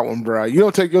time with that one, bro. You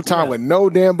don't take your time with no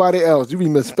damn body else. You be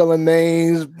misspelling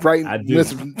names,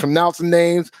 mispronouncing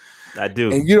names. I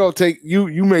do. And you don't take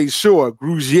you made sure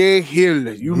Rouget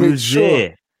Hill. You made sure.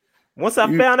 Once I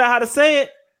found out how to say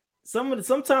it,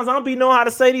 sometimes I don't be knowing how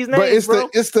to say these names, but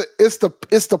it's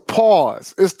the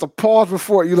pause. It's the pause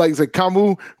before you like say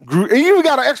Camus. And you even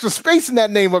got an extra space in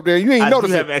that name up there. You ain't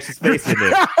noticed it. I do have extra space in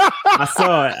there. I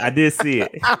saw it. I did see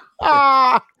it.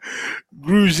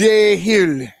 Rouget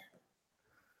Hill.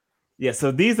 Yeah,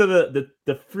 so these are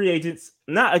the free agents.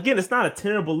 It's not a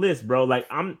terrible list, bro. Like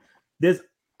I'm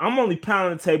only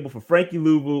pounding the table for Frankie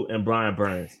Louvu and Brian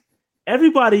Burns.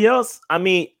 Everybody else, I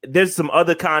mean, there's some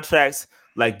other contracts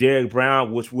like Derek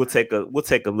Brown, which we'll take a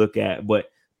look at.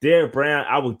 But Derek Brown,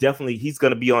 I will definitely. He's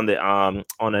going to be on the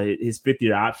his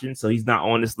 5th-year option, so he's not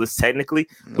on this list technically.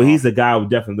 No. But he's the guy I would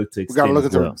definitely look to extend. We got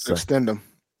to look to extend him.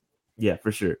 Yeah,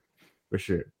 for sure.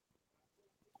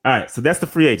 All right, so that's the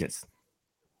free agents.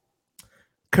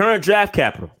 Current draft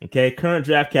capital. Okay, current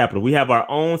draft capital. We have our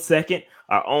own second,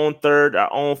 our own third,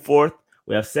 our own fourth.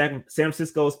 We have San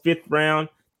Francisco's 5th round,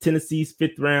 Tennessee's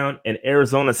 5th round, and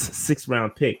Arizona's 6th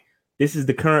round pick. This is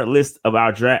the current list of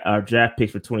our draft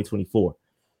picks for 2024.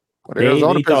 Well, the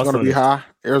Arizona pick is going to be high.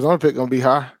 Arizona pick going to be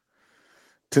high.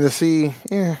 Tennessee,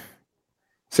 yeah.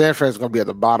 San Fran's going to be at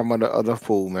the bottom of the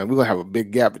pool, man. We're going to have a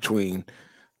big gap between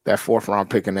that 4th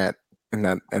round pick and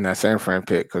that San Fran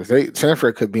pick because San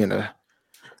Fran could be in the.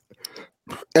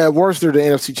 At worst, they're the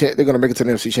NFC. They're going to make it to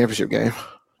the NFC Championship game.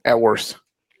 At worst.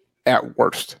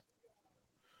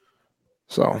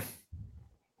 So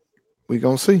we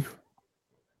going to see.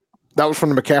 That was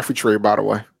from the McCaffrey trade, by the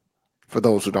way, for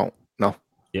those who don't know.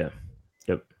 Yeah.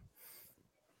 Yep.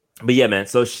 But yeah, man.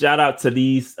 So shout out to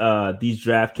these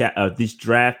draft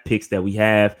picks that we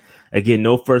have. Again,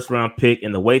 no 1st round pick,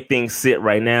 and the way things sit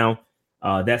right now,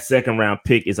 that 2nd round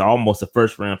pick is almost a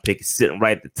 1st round pick. It's sitting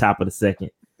right at the top of the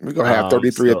second. We're gonna have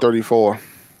 33 or 34.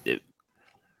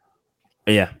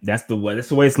 Yeah, that's the way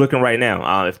it's looking right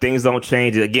now. If things don't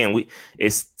change, again,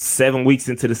 it's 7 weeks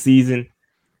into the season.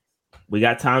 We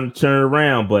got time to turn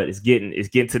around, but it's getting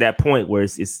to that point where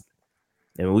it's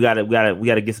and we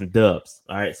gotta get some dubs.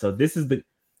 All right. So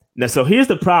so here's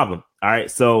the problem. All right.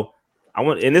 So I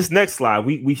want in this next slide,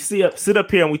 we sit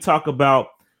up here and we talk about,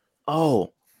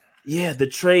 oh yeah, the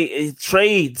trade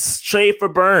for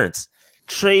Burns.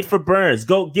 Trade for Burns.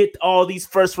 Go get all these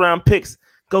 1st round picks.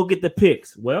 Go get the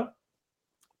picks. Well,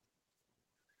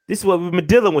 this is what we've been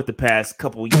dealing with the past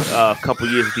couple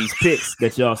years with these picks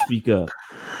that y'all speak of.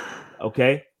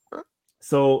 Okay,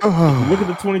 so if you look at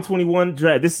the 2021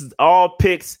 draft. This is all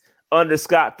picks under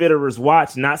Scott Fitterer's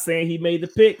watch. Not saying he made the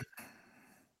pick.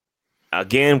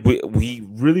 Again, we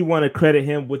really want to credit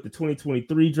him with the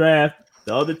 2023 draft.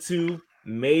 The other 2,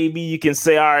 maybe you can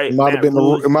say, all right, it might have been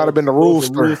the rules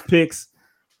picks,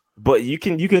 but you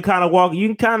can kind of walk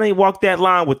that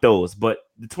line with those. But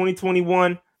the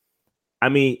 2021, I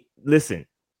mean, listen,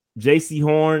 J.C.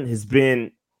 Horn has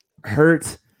been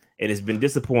hurt and it's been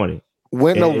disappointing.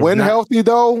 When healthy,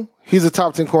 though, he's a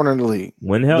top 10 corner in the league.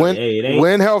 When healthy,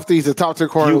 when healthy, he's a top 10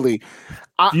 corner in the league.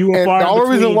 The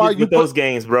only reason why you put those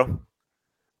games, bro.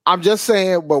 I'm just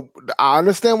saying, but I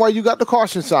understand why you got the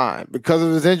caution sign because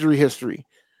of his injury history.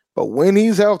 But when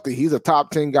he's healthy, he's a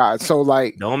top 10 guy. So,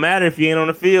 like, don't matter if he ain't on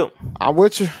the field. I'm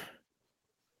with you.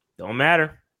 Don't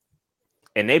matter.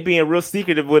 And they being real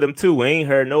secretive with him too. We ain't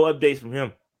heard no updates from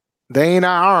him. They ain't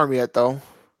our arm yet, though.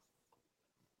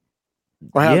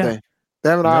 Or have they? They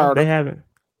haven't hired him.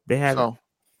 They haven't.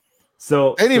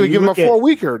 So they didn't even give him a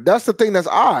 4-weeker. That's the thing that's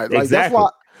odd. Like, exactly. That's why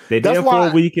they did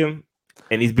 4-week him,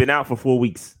 and he's been out for 4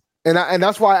 weeks. And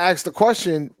that's why I asked the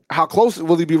question: how close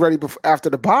will he be ready after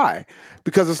the bye?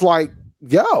 Because it's like,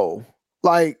 yo,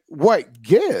 like what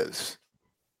gives?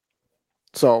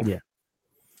 So yeah.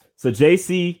 So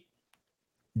JC,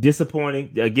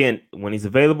 disappointing. Again, when he's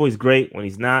available, he's great. When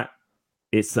he's not,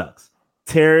 it sucks.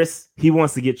 Terrace, he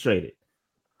wants to get traded.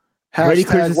 Brady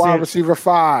Christensen, wide receiver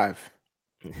 5.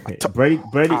 Brady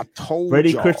y'all.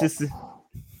 Christensen.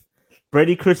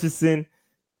 Brady Christensen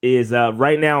is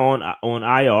right now on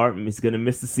IR. He's going to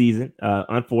miss the season.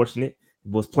 Unfortunate.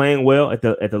 Was playing well at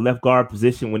the left guard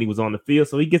position when he was on the field,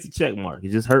 so he gets a check mark.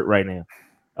 He's just hurt right now.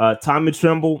 Tommy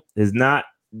Tremble has not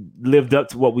lived up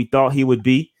to what we thought he would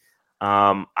be.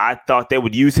 I thought they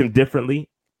would use him differently.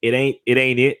 It ain't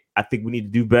it. I think we need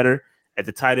to do better at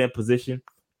the tight end position.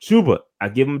 Chuba, I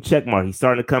give him a check mark. He's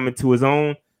starting to come into his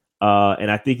own, and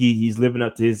I think he's living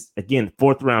up to his, again,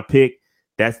 4th round pick.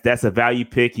 That's a value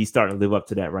pick. He's starting to live up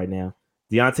to that right now.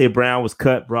 Deontay Brown was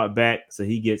cut, brought back, so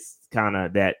he gets kind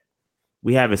of that.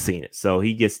 We haven't seen it, so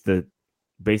he gets the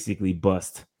basically the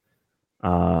bust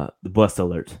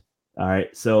alert. All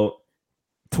right, so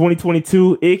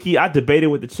 2022, Icky, I debated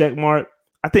with the check mark.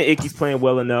 I think Icky's playing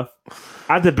well enough.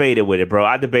 I debated with it, bro.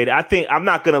 I think I'm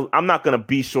not gonna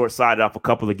be short-sighted off a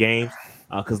couple of games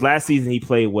because last season he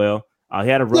played well. He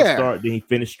had a rough start, then he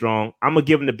finished strong. I'm gonna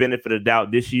give him the benefit of the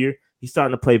doubt this year. He's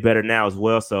starting to play better now as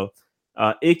well. So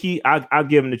Icky, I'll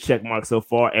give him the check mark so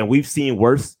far, and we've seen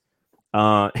worse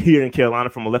here in Carolina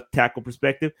from a left tackle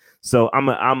perspective. So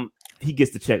he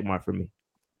gets the check mark for me.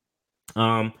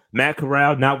 Matt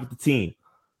Corral, not with the team.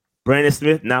 Brandon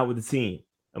Smith, not with the team.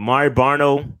 Amari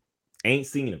Barno, ain't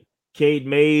seen him. Cade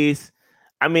Mays,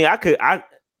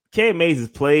 Cade Mays has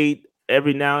played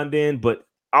every now and then, but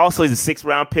also he's a 6th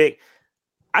round pick.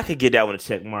 I could get that one a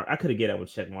check mark. I could have get that one a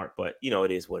check mark, but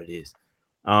it is what it is.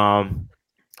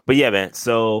 But yeah, man.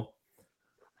 So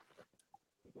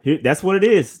that's what it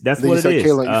is. That's what it is.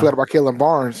 You forgot about Kalen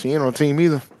Barnes. He ain't on the team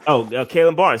either. Oh,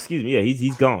 Kalen Barnes. Excuse me. Yeah,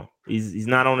 he's gone. He's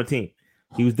not on the team.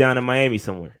 He was down in Miami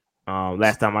somewhere.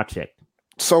 Last time I checked.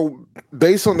 So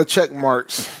based on the check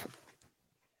marks,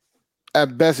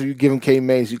 at best, if you give him K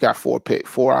Mays, you got 4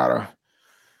 out of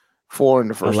 4 in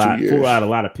the first 2 years. 4 out of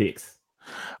a lot of picks.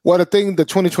 Well, the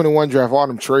 2021 draft, all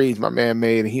them trades my man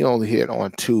made, and he only hit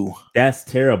on 2. That's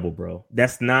terrible, bro.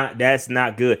 That's not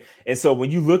good. And so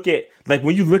when you look at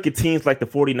teams like the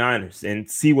 49ers and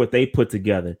see what they put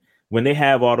together, when they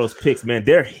have all those picks, man,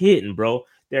 they're hitting, bro.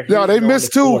 They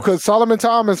missed 2 because Solomon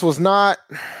Thomas was not.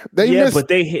 Missed, but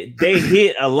they hit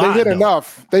a lot. They hit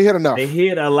enough. They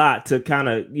hit a lot to kind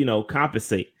of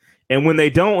compensate. And when they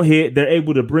don't hit, they're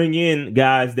able to bring in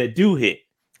guys that do hit.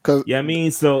 So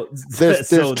there's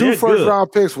 2 first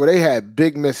round picks where they had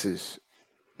big misses,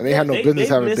 and they had no business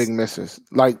having big misses.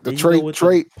 Like the Trey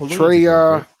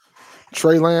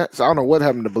Lance. I don't know what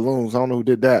happened to balloons. I don't know who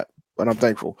did that, but I'm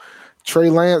thankful. Trey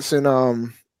Lance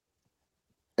and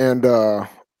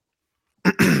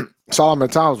Solomon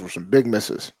Thomas were some big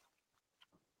misses.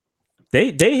 They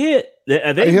hit.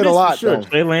 They hit a lot. Sure.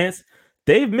 Trey Lance,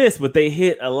 they've missed, but they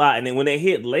hit a lot. And then when they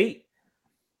hit late,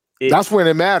 that's when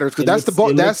it matters because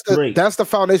that's the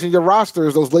foundation of your roster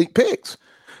is those late picks.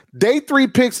 Day 3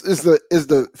 picks is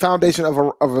the foundation of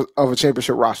a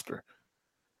championship roster.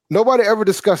 Nobody ever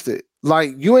discussed it.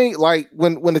 Like you ain't like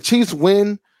when the Chiefs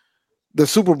win the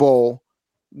Super Bowl,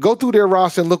 go through their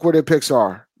roster and look where their picks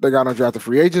are. They got undrafted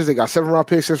free agents. They got 7th round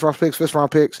picks, 6th round picks, 5th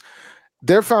round picks.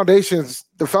 Their foundations,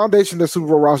 the foundation of the Super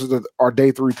Bowl rosters are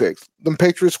day 3 picks. Them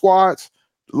Patriot squads,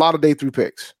 a lot of day 3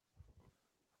 picks.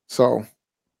 So,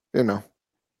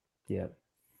 yeah,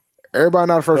 everybody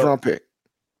not a first round pick.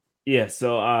 Yeah.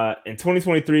 So, in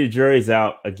 2023, the jury's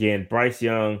out again. Bryce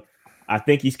Young, I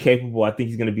think he's capable. I think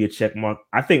he's going to be a check mark.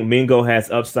 I think Mingo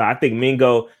has upside. I think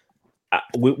Mingo.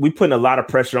 We putting a lot of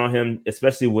pressure on him,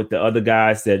 especially with the other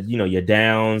guys that, your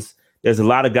Downs. There's a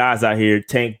lot of guys out here,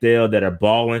 Tank Dell, that are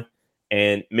balling,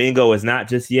 and Mingo is not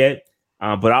just yet.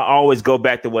 But I always go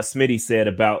back to what Smitty said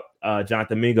about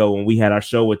Jonathan Mingo when we had our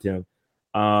show with him.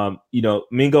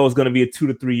 Mingo is going to be a 2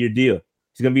 to 3 year deal.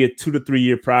 He's going to be a 2 to 3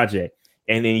 year project.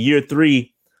 And in year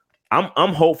 3,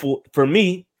 I'm hopeful. For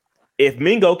me, if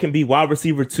Mingo can be wide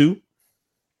receiver 2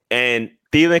 and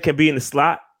Thielen can be in the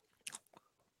slot,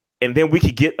 and then we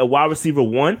could get a wide receiver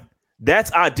 1,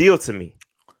 that's ideal to me.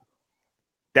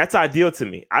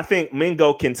 I think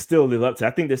Mingo can still live up to.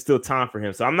 I think there's still time for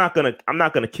him, so I'm not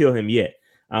gonna kill him yet.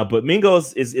 But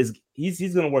Mingo's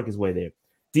he's gonna work his way there.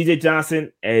 DJ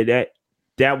Johnson,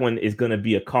 that one is gonna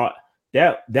be a caught.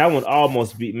 That one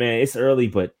almost be, man. It's early,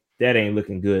 but that ain't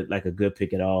looking good, like a good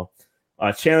pick at all.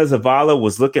 Chandler Zavala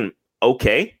was looking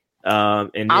okay.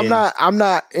 And then, I'm not. I'm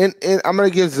going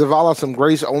to give Zavala some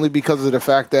grace only because of the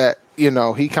fact that he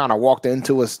kind of walked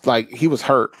into us like he was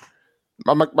hurt.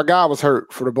 My guy was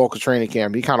hurt for the bulk of training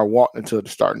camp. He kind of walked into the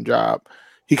starting job.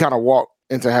 He kind of walked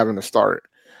into having to start.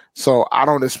 So I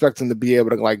don't expect him to be able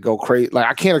to like go crazy. Like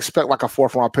I can't expect like a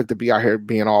 4th round pick to be out here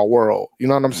being all world. You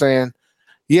know what I'm saying?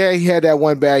 Yeah, he had that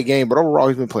one bad game, but overall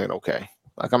he's been playing okay.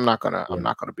 Like I'm not gonna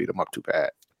beat him up too bad.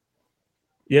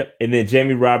 Yep. And then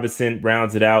Jamie Robinson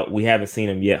rounds it out. We haven't seen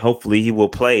him yet. Hopefully he will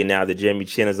play now that Jeremy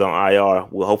Chin is on IR.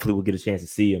 Hopefully we'll get a chance to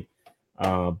see him.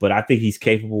 But I think he's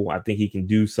capable. I think he can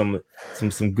do some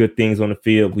good things on the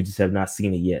field. We just have not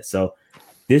seen it yet. So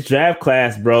this draft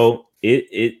class, bro,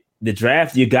 the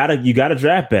draft, you gotta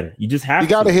draft better. You just have to. You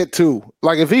gotta hit 2.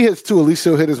 Like if he hits 2, at least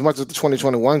he'll hit as much as the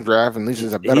 2021 draft, and at least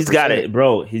he's a better. He's got it,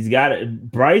 bro. He's got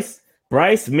it. Bryce,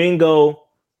 Mingo,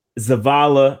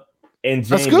 Zavala, and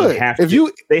Jamie. That's good.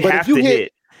 They have to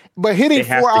hit. But hitting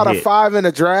 4 out of 5 in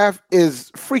a draft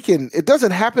is freaking. It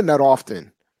doesn't happen that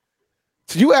often.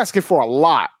 So you asking for a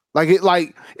lot. Like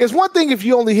it's one thing if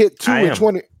you only hit 2 in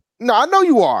 20. No, I know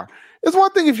you are. It's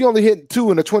one thing if you only hit 2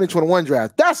 in the 2021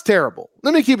 draft. That's terrible.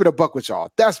 Let me keep it a buck with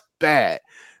y'all. That's bad.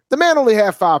 The man only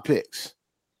had 5 picks.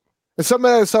 And some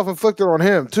of that is self-inflicted on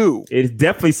him, too. It's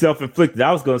definitely self-inflicted.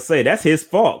 I was going to say, that's his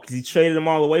fault because he traded them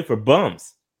all away for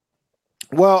bums.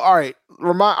 Well, all right.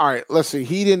 Let's see.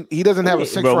 He doesn't have a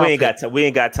 6th round pick. We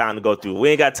ain't got time to go through it. We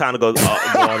ain't got time to go all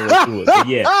the way through it. But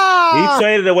yeah, he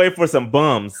traded away for some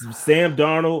bums. Sam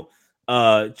Darnold.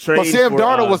 Sam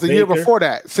Darnold was the year before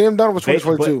that. Sam Darnold was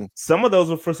 2022. Some of those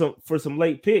were for some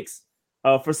late picks,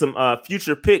 for some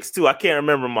future picks too. I can't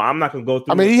remember them all. I'm not gonna go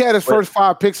through. I mean, he had his first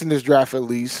 5 picks in this draft at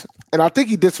least, and I think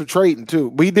he did some trading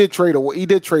too. But he did trade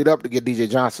up to get DJ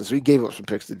Johnson, so he gave up some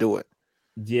picks to do it.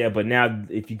 Yeah, but now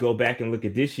if you go back and look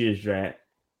at this year's draft,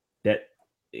 that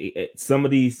some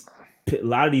of these, a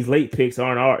lot of these late picks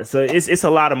aren't ours. So it's a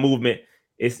lot of movement.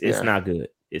 It's not good.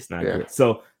 It's not good.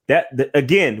 So.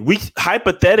 Again, we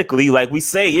hypothetically, like we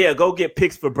say, yeah, go get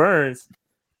picks for Burns.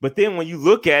 But then when you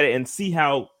look at it and see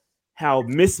how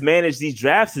mismanaged these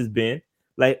drafts has been,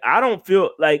 like I don't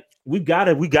feel like we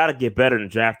gotta get better than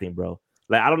drafting, bro.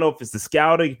 Like I don't know if it's the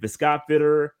scouting, if it's Scott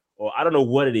Fitter, or I don't know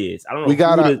what it is. I don't know. We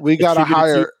gotta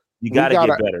hire. You gotta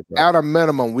get better, bro. At a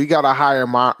minimum, we gotta hire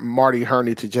Marty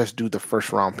Herney to just do the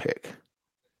 1st round pick.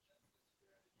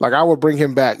 Like I would bring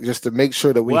him back just to make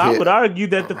sure that we. Well, I would argue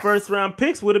that the 1st round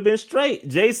picks would have been straight.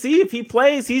 JC, if he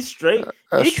plays, he's straight.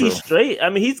 If he's straight, I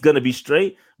mean, he's gonna be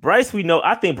straight. Bryce, we know.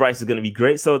 I think Bryce is gonna be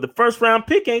great. So the 1st round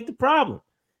pick ain't the problem.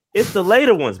 It's the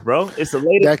later ones, bro. It's the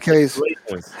later. That case. Late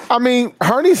ones. I mean,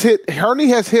 Herney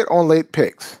has hit on late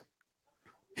picks.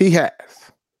 He has.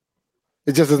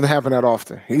 It just doesn't happen that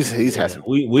often. He's had some.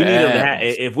 We need him to have.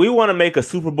 If we want to make a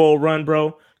Super Bowl run,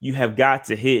 bro, you have got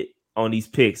to hit on these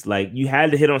picks. Like you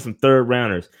had to hit on some 3rd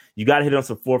rounders. You got to hit on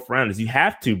some 4th rounders. You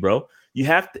have to, bro. You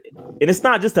have to. And it's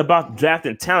not just about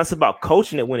drafting talent. It's about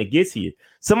coaching it when it gets here.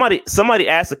 Somebody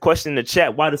asked a question in the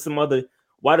chat. Why do some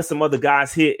other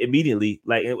guys hit immediately?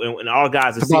 Like, and our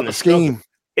guys are seeing the scheme.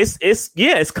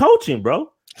 It's coaching,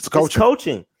 bro. It's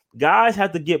coaching. Guys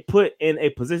have to get put in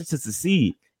a position to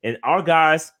succeed. And our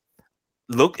guys,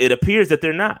 it appears that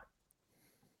they're not.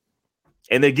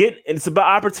 And and it's about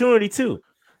opportunity too.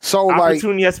 So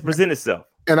opportunity has to present itself.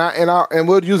 And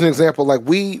we'll use an example like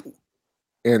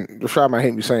and Rashad might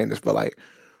hate me saying this, but like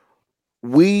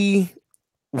we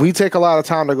take a lot of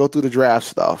time to go through the draft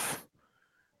stuff.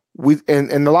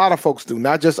 And a lot of folks do,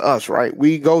 not just us, right?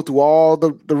 We go through all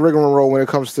the rigmarole when it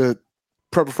comes to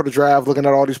prepping for the draft, looking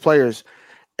at all these players,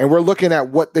 and we're looking at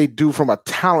what they do from a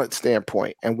talent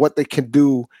standpoint and what they can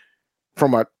do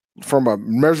from a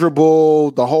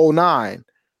measurable, the whole 9.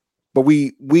 But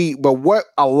but what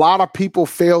a lot of people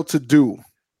fail to do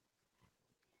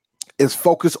is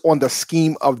focus on the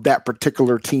scheme of that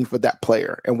particular team for that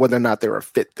player and whether or not they're a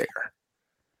fit there.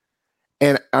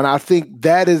 And I think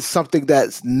that is something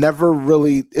that's never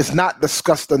really, it's not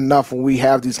discussed enough when we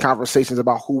have these conversations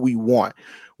about who we want.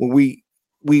 When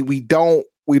we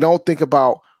don't think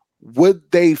about would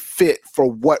they fit for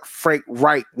what Frank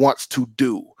Reich wants to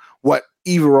do, what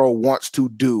Evero wants to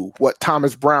do, what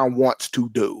Thomas Brown wants to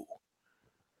do.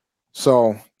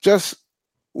 So just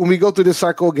when we go through this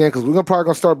cycle again, because we're probably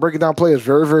going to start breaking down players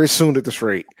very, very soon at this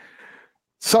rate.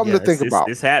 Something to think about.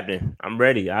 It's happening. I'm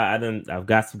ready. I've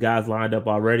got some guys lined up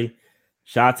already.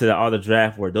 Shout out to all the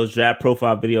draft work. Those draft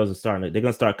profile videos are starting. They're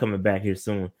going to start coming back here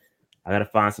soon. I got to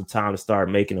find some time to start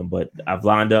making them, but I've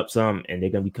lined up some, and they're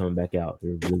going to be coming back out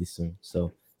here really soon.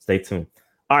 So stay tuned.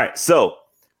 All right. So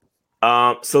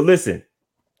listen,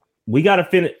 we got to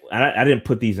finish. I didn't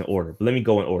put these in order, but let me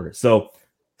go in order. So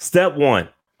step 1,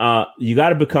 you got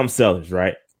to become sellers,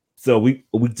 right? So we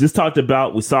just talked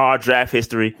about, we saw our draft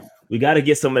history. We got to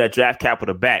get some of that draft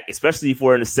capital back, especially if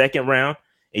we're in the second round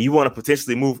and you want to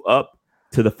potentially move up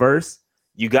to the first.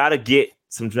 You got to get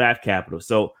some draft capital.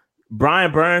 So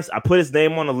Brian Burns, I put his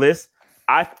name on the list.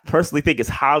 I personally think it's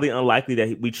highly unlikely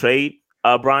that we trade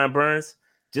Brian Burns.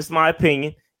 Just my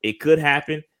opinion. It could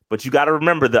happen, but you got to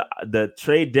remember the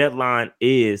trade deadline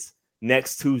is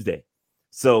next Tuesday.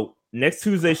 So next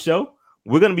Tuesday's show,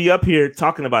 we're going to be up here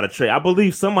talking about a trade. I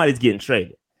believe somebody's getting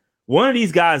traded. One of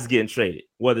these guys is getting traded,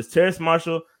 whether it's Terrace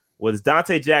Marshall, whether it's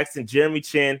Dante Jackson, Jeremy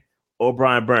Chin, or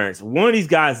Brian Burns. One of these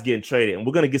guys is getting traded, and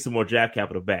we're going to get some more draft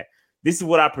capital back. This is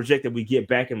what I project that we get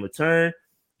back in return.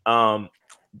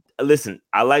 Listen,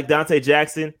 I like Dante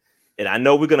Jackson, and I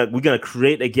know we're gonna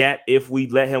create a gap if we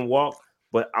let him walk.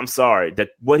 But I'm sorry that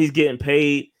what he's getting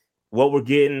paid, what we're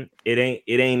getting, it ain't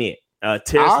it.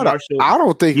 Terrace Marshall, I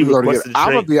don't think he's gonna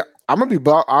get. I'm gonna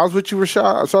be honest with you,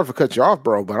 Rashad. I'm sorry for cutting you off,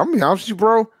 bro, but I'm gonna be honest with you,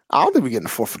 bro. I don't think we're getting the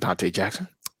 4th for Dante Jackson.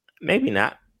 Maybe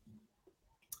not.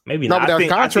 Maybe no, not. But that's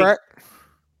contract.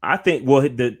 I think well,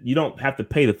 you don't have to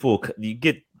pay the full. You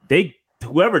get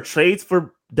whoever trades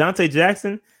for Dante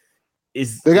Jackson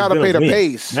they got to pay the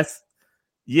base.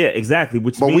 Yeah, exactly.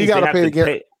 Which but means we got to pay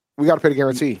the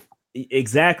guarantee.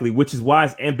 Exactly, which is why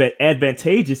it's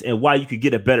advantageous and why you could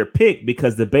get a better pick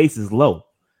because the base is low.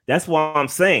 That's why I'm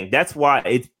saying. That's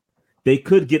why they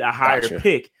could get a higher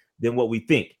pick than what we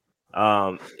think.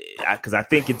 Because I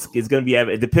think it's going to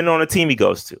be depending on the team he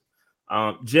goes to.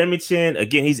 Jeremy Chin,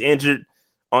 again, he's injured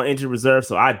on injured reserve,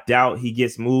 so I doubt he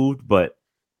gets moved. But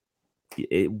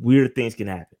weird things can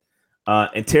happen.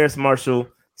 And Terrace Marshall,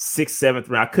 6th, 7th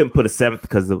round. I couldn't put a 7th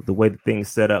because of the way the thing is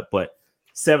set up, but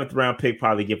 7th round pick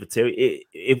probably get for Terry.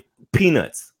 If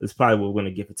peanuts is probably what we're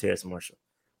going to get for Terrace Marshall.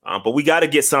 But we got to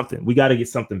get something. We got to get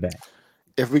something back.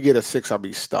 If we get a 6, I'll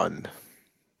be stunned.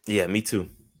 Yeah, me too.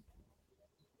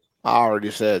 I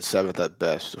already said 7th at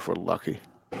best if we're lucky.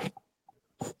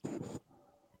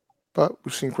 But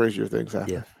we've seen crazier things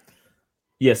happen. Yeah.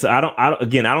 Yeah, so I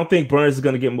don't think Burns is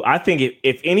going to get moved. I think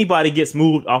if anybody gets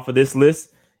moved off of this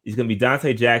list, it's going to be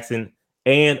Dante Jackson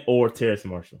and or Terrace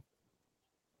Marshall.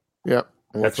 Yep.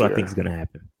 That's what I think is going to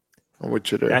happen. I'm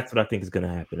with you there. That's what I think is going to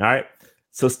happen. All right.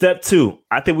 So step 2,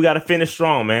 I think we got to finish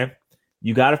strong, man.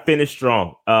 You got to finish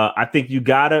strong. I think you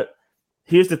got to –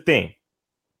 here's the thing.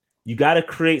 You got to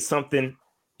create something.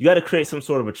 You got to create some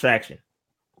sort of attraction,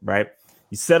 right?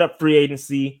 You set up free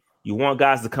agency. You want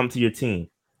guys to come to your team.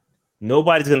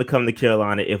 Nobody's going to come to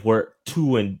Carolina if we're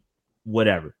 2 and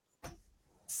whatever.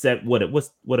 How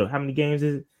many games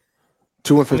is it?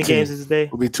 2 and 15. How many games is it today?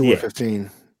 It'll be 2 and 15.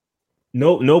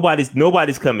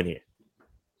 Nobody's coming here.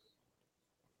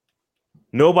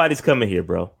 Nobody's coming here,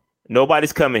 bro.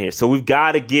 Nobody's coming here. So we've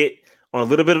got to get on a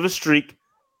little bit of a streak.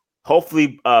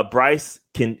 Hopefully, Bryce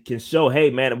can show,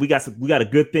 hey, man, we got a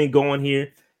good thing going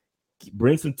here.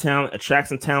 Bring some talent, attract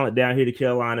some talent down here to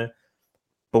Carolina.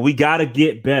 But we got to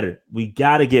get better. We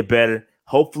got to get better.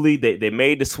 Hopefully, they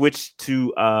made the switch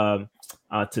to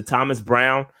Thomas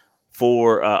Brown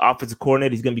for offensive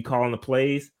coordinator. He's going to be calling the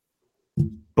plays.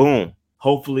 Boom.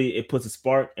 Hopefully, it puts a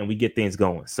spark and we get things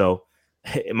going. So,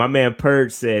 my man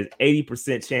Purge said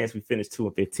 80% chance we finish 2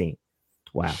 and 15.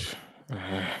 Wow.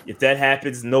 If that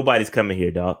happens, nobody's coming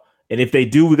here, dog. And if they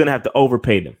do, we're going to have to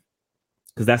overpay them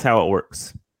because that's how it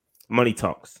works. Money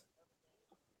talks.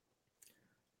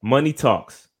 Money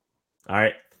talks. All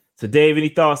right. So, Dave, any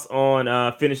thoughts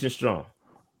on finishing strong?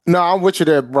 No, I'm with you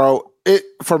there, bro. It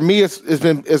for me,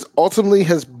 it's ultimately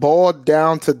has boiled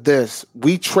down to this.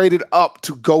 We traded up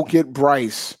to go get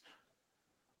Bryce.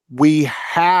 We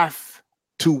have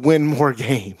to win more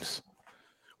games.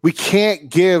 We can't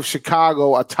give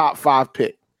Chicago a top 5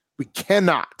 pick. We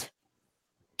cannot.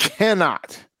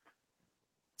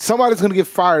 Somebody's going to get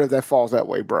fired if that falls that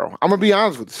way, bro. I'm going to be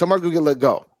honest with you. Somebody's going to get let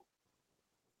go.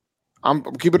 I'm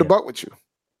keeping a buck with you.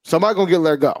 Somebody's going to get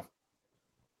let go.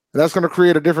 And that's going to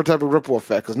create a different type of ripple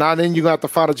effect because now then you're going to have to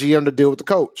find a GM to deal with the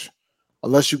coach.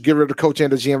 Unless you get rid of the coach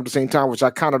and the GM at the same time, which I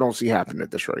kind of don't see happening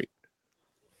at this rate.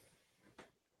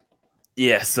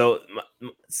 Yeah, so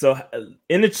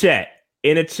in the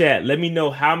chat, let me know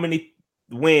how many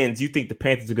wins you think the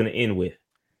Panthers are going to end with.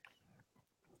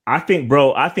 I think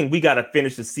we got to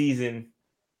finish the season,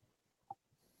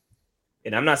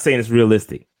 and I'm not saying it's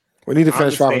realistic. We need to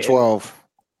finish 5-12.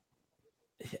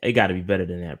 It got to be better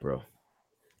than that, bro.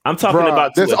 I'm talking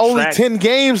about there's only 10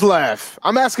 games left.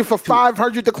 I'm asking for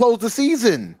 500 to close the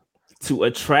season. To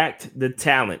attract the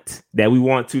talent that we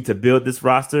want to build this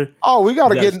roster. Oh, we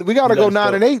gotta go 9-8. We gotta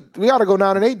go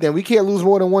 9-8. Then we can't lose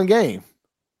more than 1 game.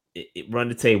 Run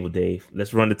the table, Dave.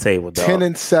 Let's run the table, dog.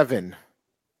 10-7.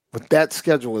 But that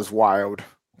schedule is wild.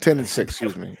 10-6,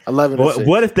 excuse me. 11-6.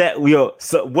 What if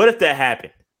that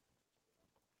happened?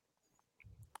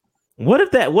 What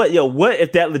if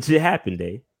that legit happened,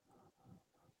 Dave?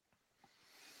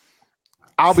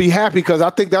 I'll be happy because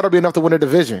I think that'll be enough to win the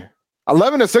division.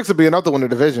 11-6 will be enough to win the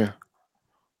division.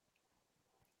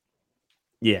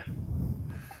 Yeah.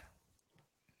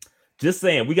 Just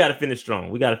saying, we got to finish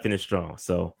strong.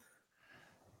 So,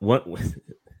 what?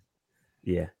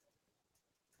 Yeah.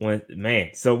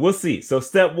 So we'll see. So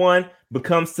step 1,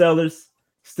 become sellers.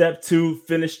 Step 2,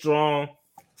 finish strong.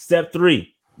 Step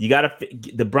 3,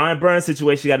 the Brian Burns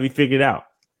situation got to be figured out,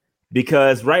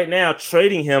 because right now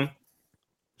trading him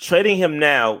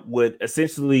now would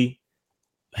essentially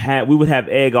we would have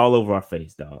egg all over our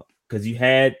face, dog. Because you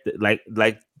had like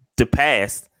the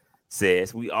past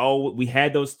says, we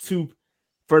had those 2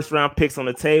 first-round picks on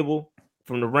the table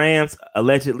from the Rams,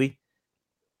 allegedly,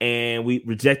 and we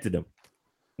rejected them.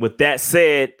 With that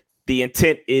said, the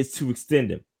intent is to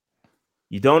extend them.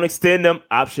 You don't extend them,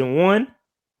 option 1,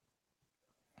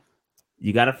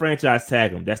 you got to franchise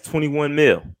tag them. That's $21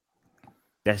 million.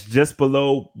 That's just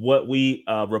below what we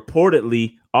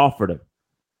reportedly offered him.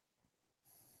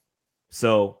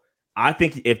 So I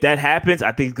think if that happens,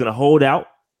 I think he's going to hold out.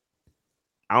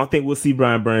 I don't think we'll see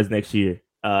Brian Burns next year.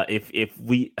 If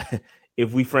we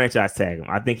franchise tag him,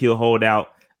 I think he'll hold out.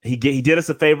 He did us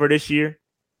a favor this year.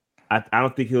 I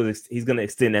don't think he's going to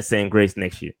extend that same grace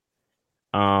next year.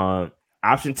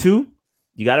 Option 2,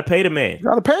 you got to pay the man. You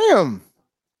got to pay him.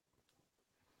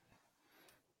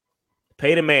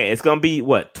 Pay the man. It's going to be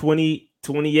what, 20,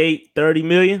 28, 30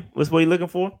 million? What's what you looking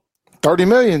for? 30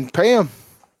 million. Pay him.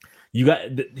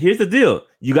 Here's the deal.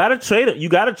 You got to trade him. You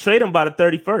got to trade him by the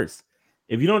 31st.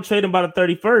 If you don't trade him by the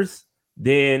 31st,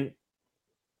 then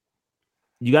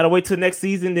you got to wait till next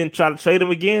season, then try to trade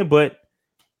him again. But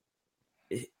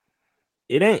it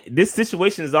ain't. This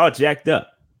situation is all jacked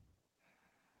up.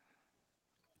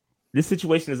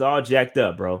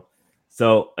 Bro.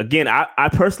 So again, I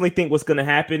personally think what's going to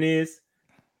happen is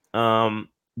they're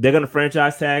going to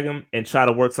franchise tag him and try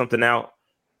to work something out.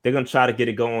 They're going to try to get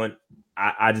it going.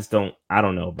 I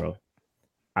don't know, bro.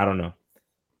 I don't know.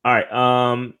 All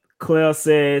right. Clell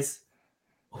says,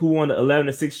 who on the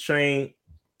 11-6 train?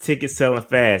 Tickets selling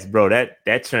fast, bro.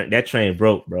 That train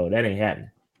broke, bro. That ain't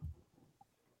happening,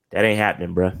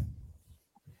 bro.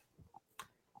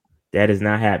 That is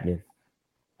not happening.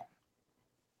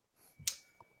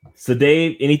 So,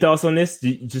 Dave, any thoughts on this?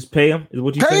 You just pay him? Is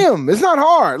what you pay him? It's not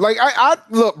hard. Like I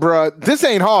look, bro. This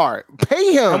ain't hard.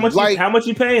 Pay him. How much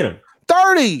you paying him?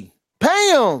 30.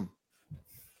 Pay him.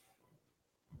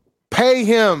 Pay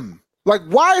him. Like,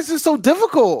 why is this so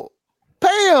difficult?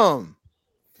 Pay him.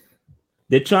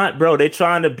 They're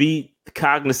trying to be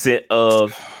cognizant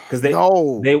of, because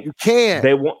you can't.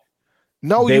 They want.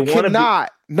 No, you cannot.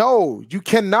 No, you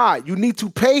cannot. You need to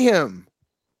pay him.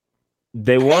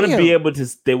 They want to be able to.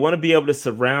 They want to be able to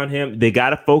surround him. They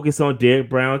got to focus on Derrick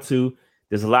Brown too.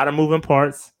 There's a lot of moving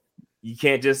parts. You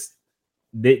can't just.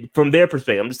 From their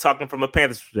perspective, I'm just talking from a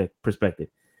Panthers perspective.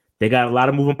 They got a lot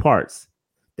of moving parts.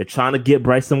 They're trying to get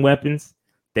Bryce some weapons.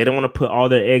 They don't want to put all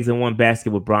their eggs in one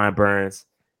basket with Brian Burns.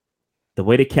 The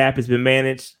way the cap has been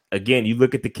managed, again, you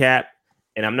look at the cap,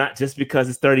 and I'm not just because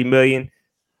it's $30 million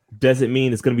doesn't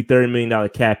mean it's going to be $30 million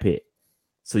cap hit.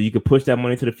 So you can push that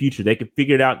money to the future. They can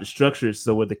figure it out, the structure,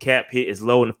 so where the cap hit is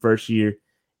low in the first year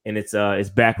and it's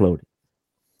backloaded.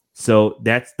 So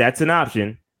that's an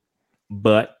option,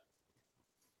 but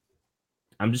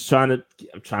I'm trying to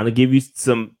give you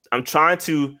some. I'm trying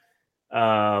to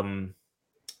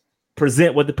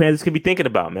present what the Panthers could be thinking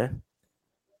about, man.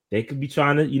 They could be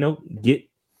trying to,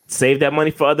 save that money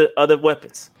for other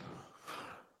weapons.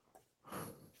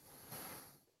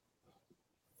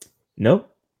 No,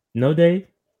 Dave.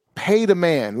 Pay the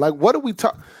man. Like, what do we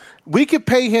talk? We could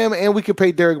pay him and we could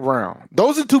pay Derrick Brown.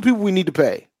 Those are 2 people we need to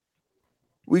pay.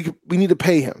 We need to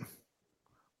pay him.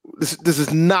 This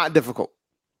is not difficult.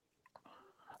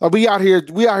 We out here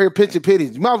pinching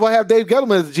pennies. You might as well have Dave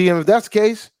Gettleman as the GM if that's the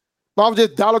case. Might as well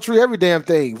just Dollar Tree every damn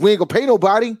thing. We ain't gonna pay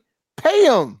nobody. Pay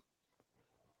him.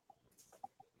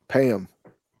 Pay him.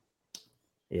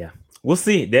 Yeah. We'll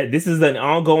see. This is an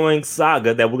ongoing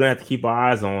saga that we're gonna have to keep our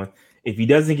eyes on. If he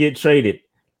doesn't get traded,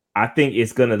 I think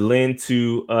it's gonna lend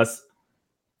to us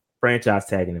franchise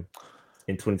tagging him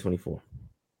in 2024.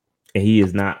 And he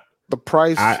is not. The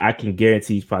price. I can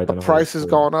guarantee he's probably gonna. The price has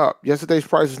gone up. Yesterday's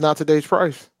price is not today's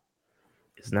price.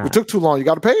 It's not. It took too long. You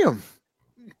got to pay him.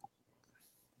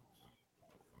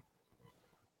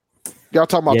 Y'all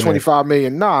talking about 25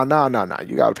 million? Nah.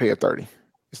 You got to pay a 30.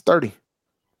 It's 30.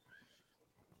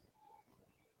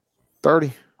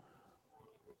 30.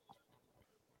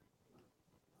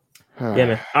 Yeah,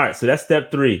 man. All right, so that's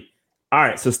step 3. All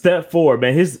right, so step 4,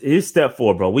 man. Here's step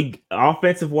 4, bro. We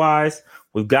offensive wise,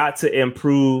 we've got to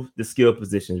improve the skill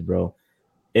positions, bro.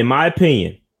 In my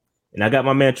opinion, and I got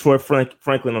my man Troy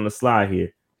Franklin on the slide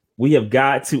here. We have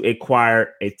got to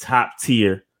acquire a top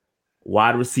tier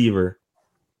wide receiver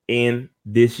in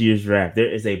this year's draft. There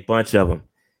is a bunch of them.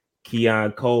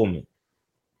 Keon Coleman.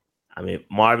 I mean,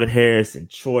 Marvin Harrison,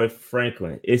 Troy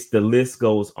Franklin. The list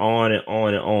goes on and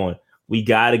on and on. We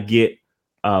got to get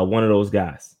one of those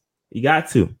guys. You got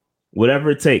to.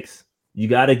 Whatever it takes. You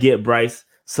got to get Bryce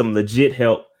some legit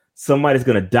help. Somebody's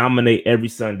going to dominate every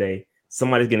Sunday.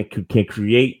 Somebody's going to can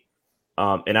create.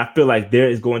 And I feel like there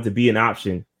is going to be an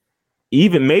option,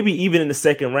 maybe even in the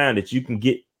second round, that you can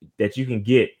get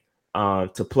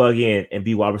to plug in and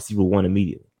be wide receiver 1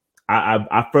 immediately.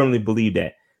 I firmly believe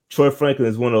that. Troy Franklin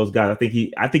is one of those guys. I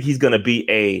think he's going to be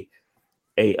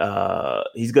a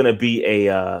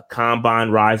combine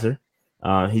riser.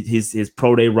 His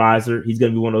pro day riser. He's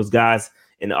going to be one of those guys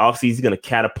in the offseason. He's going to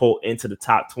catapult into the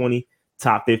top 20,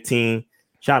 top 15.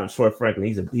 Shout out to Troy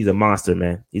Franklin. He's a monster,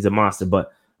 man. He's a monster.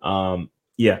 But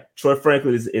yeah, Troy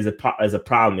Franklin is a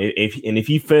problem. If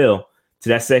he fell to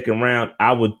that second round,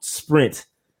 I would sprint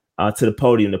to the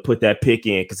podium to put that pick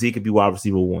in because he could be wide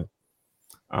receiver 1.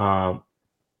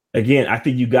 Again, I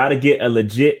think you got to get a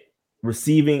legit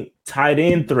receiving tight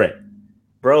end threat.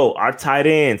 Bro, our tight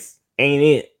ends ain't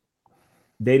it.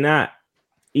 They not.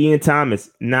 Ian Thomas,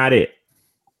 not it.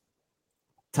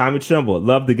 Tommy Tremble,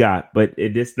 love the guy, but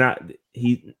that's not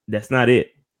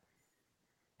it.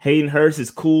 Hayden Hurst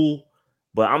is cool,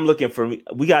 but I'm looking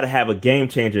we got to have a game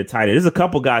changer tight end. There's a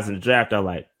couple guys in the draft I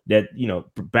like that,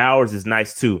 Bowers is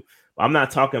nice too. I'm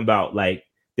not talking about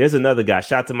there's another guy.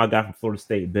 Shout out to my guy from Florida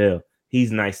State, Bell.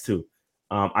 He's nice too.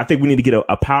 I think we need to get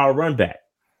a power run back.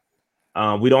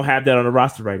 We don't have that on the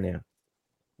roster right now.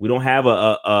 We don't have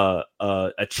a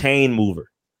chain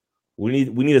mover. We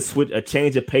need a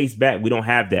change of pace back. We don't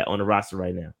have that on the roster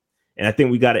right now. And I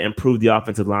think we got to improve the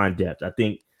offensive line depth. I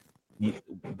think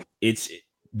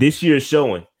this year is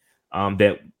showing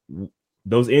that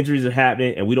those injuries are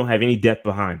happening and we don't have any depth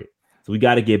behind it. So we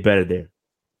got to get better there.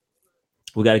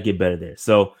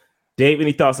 So, Dave,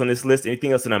 any thoughts on this list?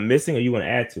 Anything else that I'm missing or you want to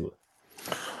add to it?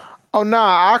 Oh, no,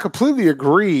 I completely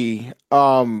agree.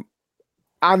 I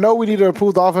know we need to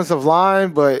improve the offensive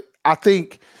line, but I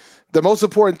think the most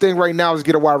important thing right now is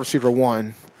get a wide receiver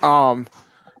 1.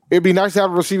 It'd be nice to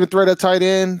have a receiving threat at tight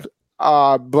end,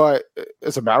 but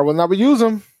it's a matter of whether or not we use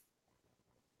them.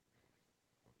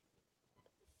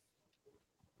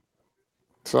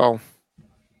 So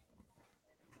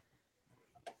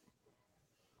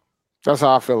that's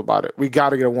how I feel about it. We got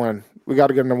to get a 1. We got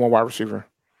to get a number 1 wide receiver.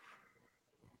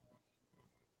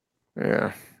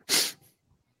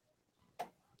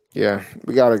 Yeah,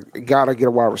 we gotta get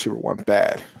a wide receiver 1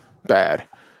 bad.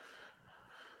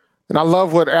 And I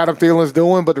love what Adam Thielen's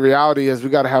doing, but the reality is we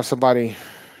gotta have somebody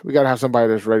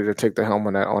that's ready to take the helm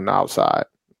on the outside.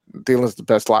 Thielen's the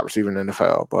best slot receiver in the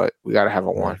NFL, but we gotta have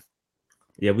a 1.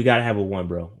 Yeah, we gotta have a 1,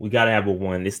 bro. We gotta have a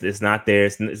 1. It's not there.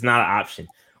 It's not an option.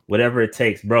 Whatever it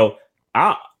takes, bro.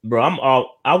 I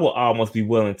will almost be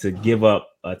willing to give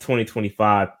up a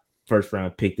 2025 first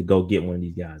round pick to go get one of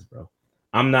these guys, bro.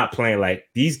 I'm not playing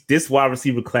this wide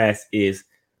receiver class is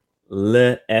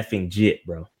le effing jit,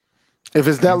 bro. If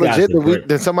it's that legit,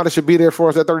 then somebody should be there for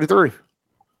us at 33.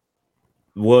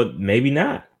 Well, maybe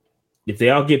not. If they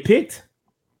all get picked,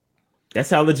 that's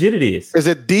how legit it is. Is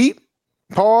it deep?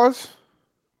 Pause.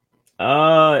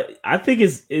 I think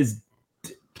it's if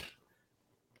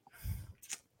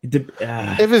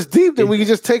it's deep, then we can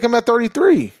just take him at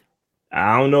 33.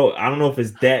 I don't know if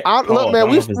it's that. Look, man,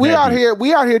 we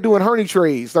out here doing Hurney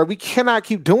trades. We cannot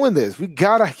keep doing this. We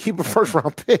gotta keep a first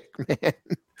round pick, man.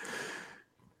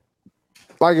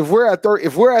 If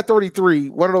we're at 33,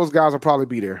 one of those guys will probably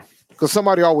be there because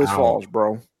somebody always falls,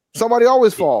 bro. Somebody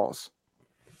always falls.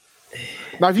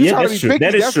 Now, if you try to be picky,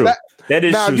 that is true. That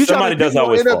is true. Somebody does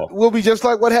always fall. We'll be just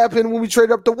like what happened when we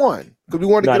traded up to 1 because we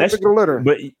wanted to get a bigger litter.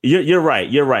 But you're right.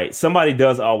 You're right. Somebody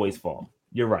does always fall.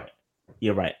 You're right.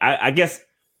 You're right. I guess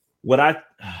I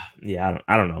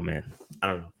don't know, man. I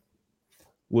don't know.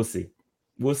 We'll see.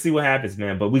 We'll see what happens,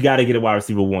 man. But we got to get a wide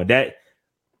receiver 1.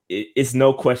 It's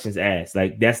no questions asked.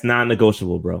 That's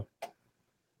non-negotiable, bro.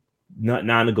 Not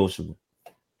non-negotiable.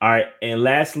 All right. And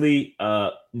lastly,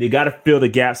 they got to fill the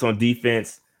gaps on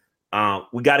defense.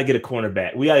 We got to get a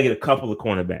cornerback. We got to get a couple of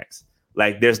cornerbacks.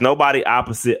 There's nobody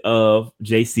opposite of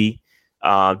JC.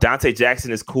 Dante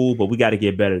Jackson is cool, but we got to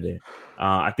get better there.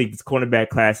 I think this cornerback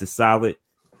class is solid.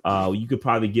 You could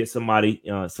probably get somebody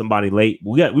late.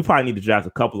 We probably need to draft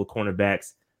a couple of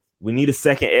cornerbacks. We need a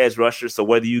second edge rusher. So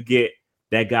whether you get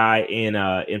that guy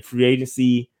in free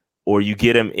agency, or you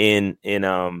get him in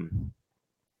the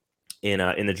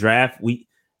draft.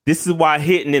 This is why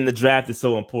hitting in the draft is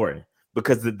so important,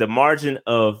 because the margin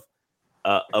of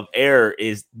error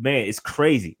is, man, it's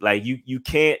crazy. Like you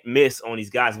can't miss on these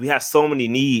guys. We have so many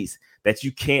needs that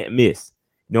you can't miss.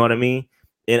 You know what I mean?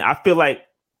 And I feel like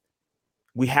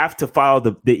we have to follow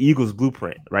the Eagles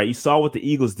blueprint, right? You saw what the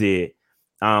Eagles did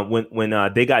when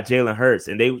they got Jalen Hurts,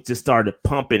 and they just started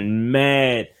pumping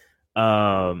mad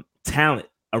talent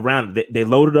around. They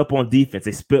loaded up on defense.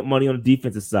 They spent money on the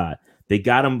defensive side. They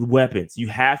got them weapons. You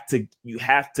have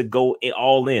to go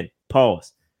all in.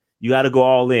 Pause. You got to go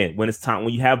all in when it's time.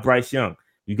 When you have Bryce Young,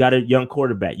 you got a young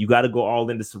quarterback. You got to go all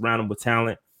in to surround him with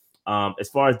talent. As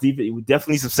far as defense, we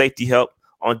definitely need some safety help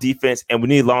on defense, and we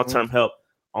need long-term help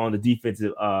on the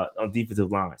defensive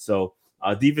line. So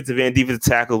defensive end, defensive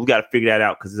tackle, we got to figure that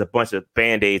out, because there's a bunch of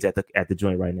band-aids at the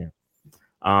joint right now.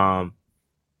 I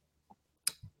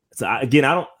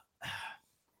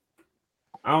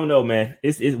don't know, man.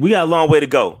 We got a long way to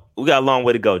go.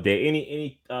 Dave,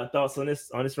 any thoughts on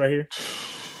this right here?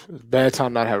 It's bad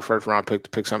time not to have a first round pick to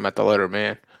pick something at the letter,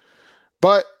 man.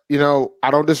 But I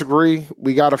don't disagree.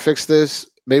 We got to fix this.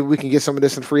 Maybe we can get some of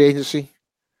this in free agency.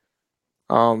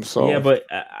 Yeah, but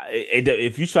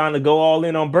if you're trying to go all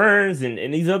in on Burns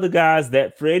and these other guys,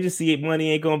 that free agency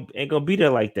money ain't gonna be there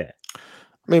like that. I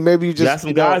mean, maybe you just got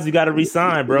some guys you got to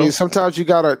resign, bro. I mean, sometimes you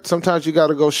gotta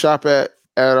go shop at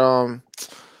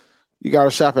you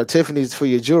gotta shop at Tiffany's for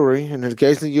your jewelry, and then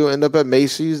occasionally you'll end up at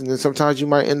Macy's, and then sometimes you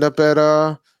might end up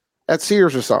at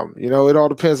Sears or something. It all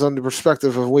depends on the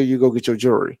perspective of where you go get your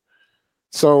jewelry.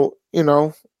 So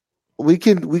we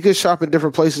can shop in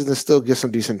different places and still get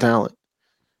some decent talent.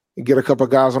 And get a couple of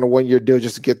guys on a 1-year deal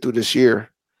just to get through this year.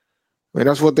 I mean,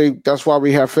 that's why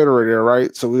we have Federer there,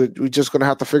 right? So we're just gonna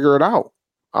have to figure it out.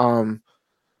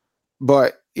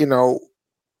 But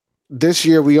this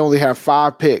year we only have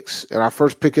 5 picks, and our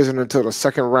first pick isn't until the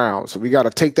second round. So we got to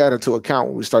take that into account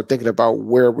when we start thinking about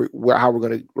how we're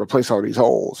going to replace all these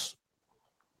holes.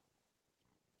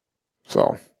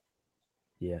 So,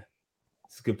 yeah,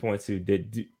 it's a good point too.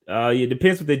 It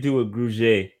depends what they do with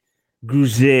Grugier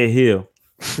Hill.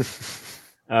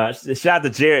 Shout out to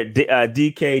Jared,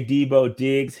 DK, Debo,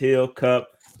 Diggs, Hill, Cup,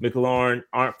 McLaurin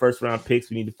aren't first round picks.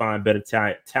 We need to find better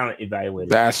talent evaluators.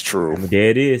 That's true. I mean,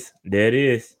 there it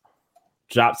is.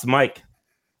 Drops Mike.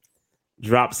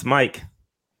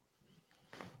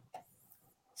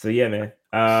 So yeah, man.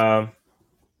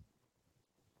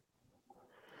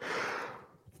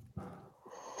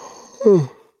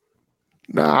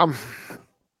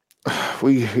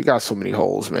 We got so many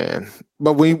holes, man.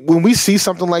 But when we see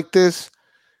something like this,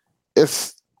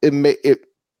 it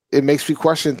makes me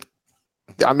question.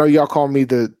 I know y'all call me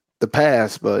the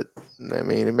past, but I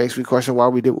mean, it makes me question why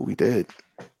we did what we did,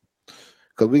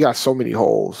 because we got so many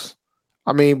holes.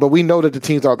 I mean, but we know that the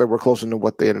teams out there were closer than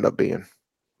what they ended up being.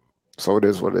 So it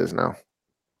is what it is now.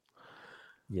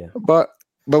 Yeah. But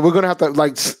we're gonna have to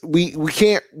we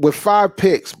can't, with 5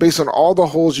 picks based on all the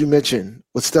holes you mentioned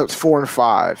with steps 4 and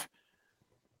 5.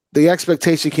 The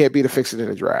expectation can't be to fix it in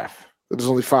the draft. There's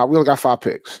only 5. We only got 5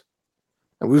 picks,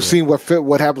 and we've seen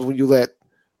what happens when you let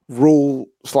Rule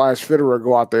 / Fitterer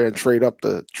go out there and trade up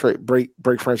break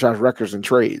franchise records in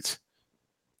trades.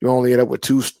 You only end up with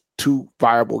two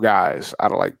viable guys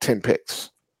out of like 10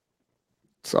 picks.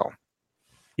 So.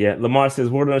 Yeah, Lamar says,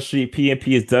 word on the street,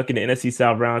 PNP is ducking the NFC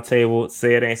South round table.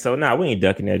 Say it ain't so. Nah, we ain't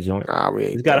ducking that joint. Nah, we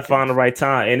ain't. He's got to find the right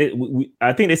time. And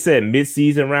I think they said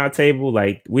mid-season round table.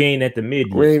 Like, we ain't at the mid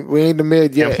yet. We ain't the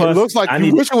mid yet. Plus, it looks like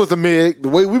you wish it was the mid, the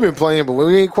way we've been playing, but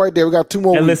we ain't quite there. We got 2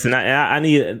 more weeks. Listen, I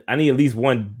need at least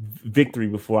one victory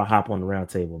before I hop on the round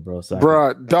table, bro. So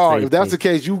dog, if that's the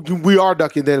case, we are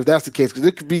ducking then if that's the case. Because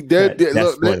it could be dead.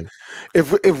 Look,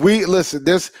 if we listen,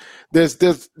 there's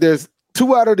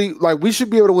 2 out of the, we should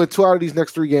be able to win 2 out of these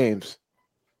next 3 games.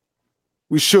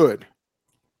 We should.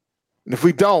 And if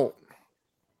we don't,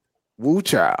 woo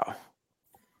chow.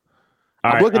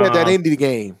 I'm looking at that Indy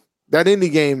game. That Indy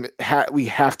game, we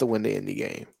have to win the Indy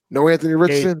game. No Anthony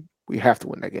Richardson, we have to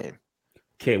win that game.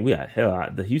 Okay,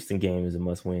 the Houston game is a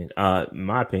must win, in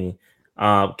my opinion.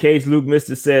 Cage Luke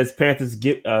Mister says Panthers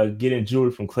getting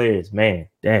jewelry from Claire's. Man,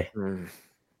 dang.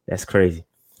 That's crazy.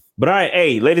 But all right,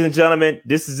 hey, ladies and gentlemen,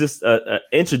 this is just an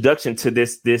introduction to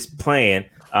this plan.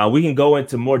 We can go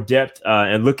into more depth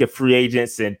and look at free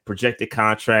agents and projected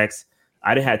contracts.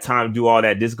 I didn't have time to do all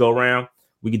that this go round.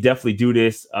 We can definitely do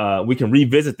this. We can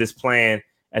revisit this plan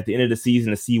at the end of the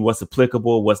season to see what's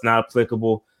applicable, what's not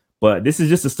applicable. But this is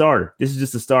just a starter.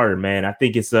 Man. I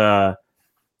think it's we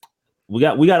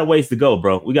got a ways to go,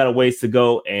 bro. We got a ways to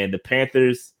go, and the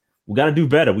Panthers we got to do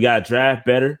better. We got to draft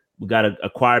better. We got to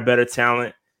acquire better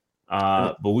talent.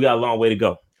 But we got a long way to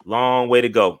go. Long way to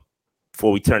go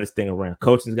before we turn this thing around.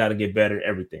 Coaching's got to get better.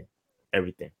 Everything.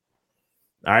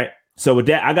 All right. So with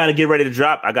that, I got to get ready to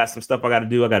drop. I got some stuff I got to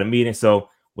do. I got a meeting. So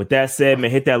with that said,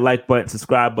 man, hit that like button,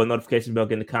 subscribe button, notification bell,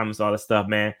 get in the comments, all that stuff,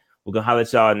 man. We're going to holler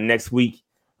at y'all next week.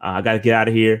 I got to get out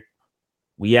of here.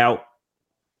 We out.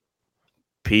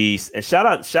 Peace. And shout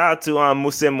out to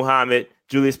Musin Muhammad,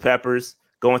 Julius Peppers,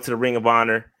 going to the Ring of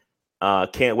Honor.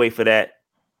 Can't wait for that.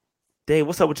 Dave,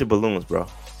 what's up with your balloons, bro?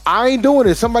 I ain't doing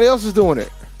it. Somebody else is doing it.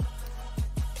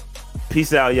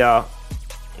 Peace out, y'all.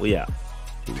 We out.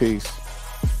 Peace.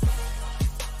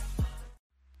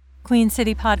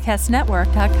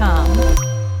 QueenCityPodcastNetwork.com.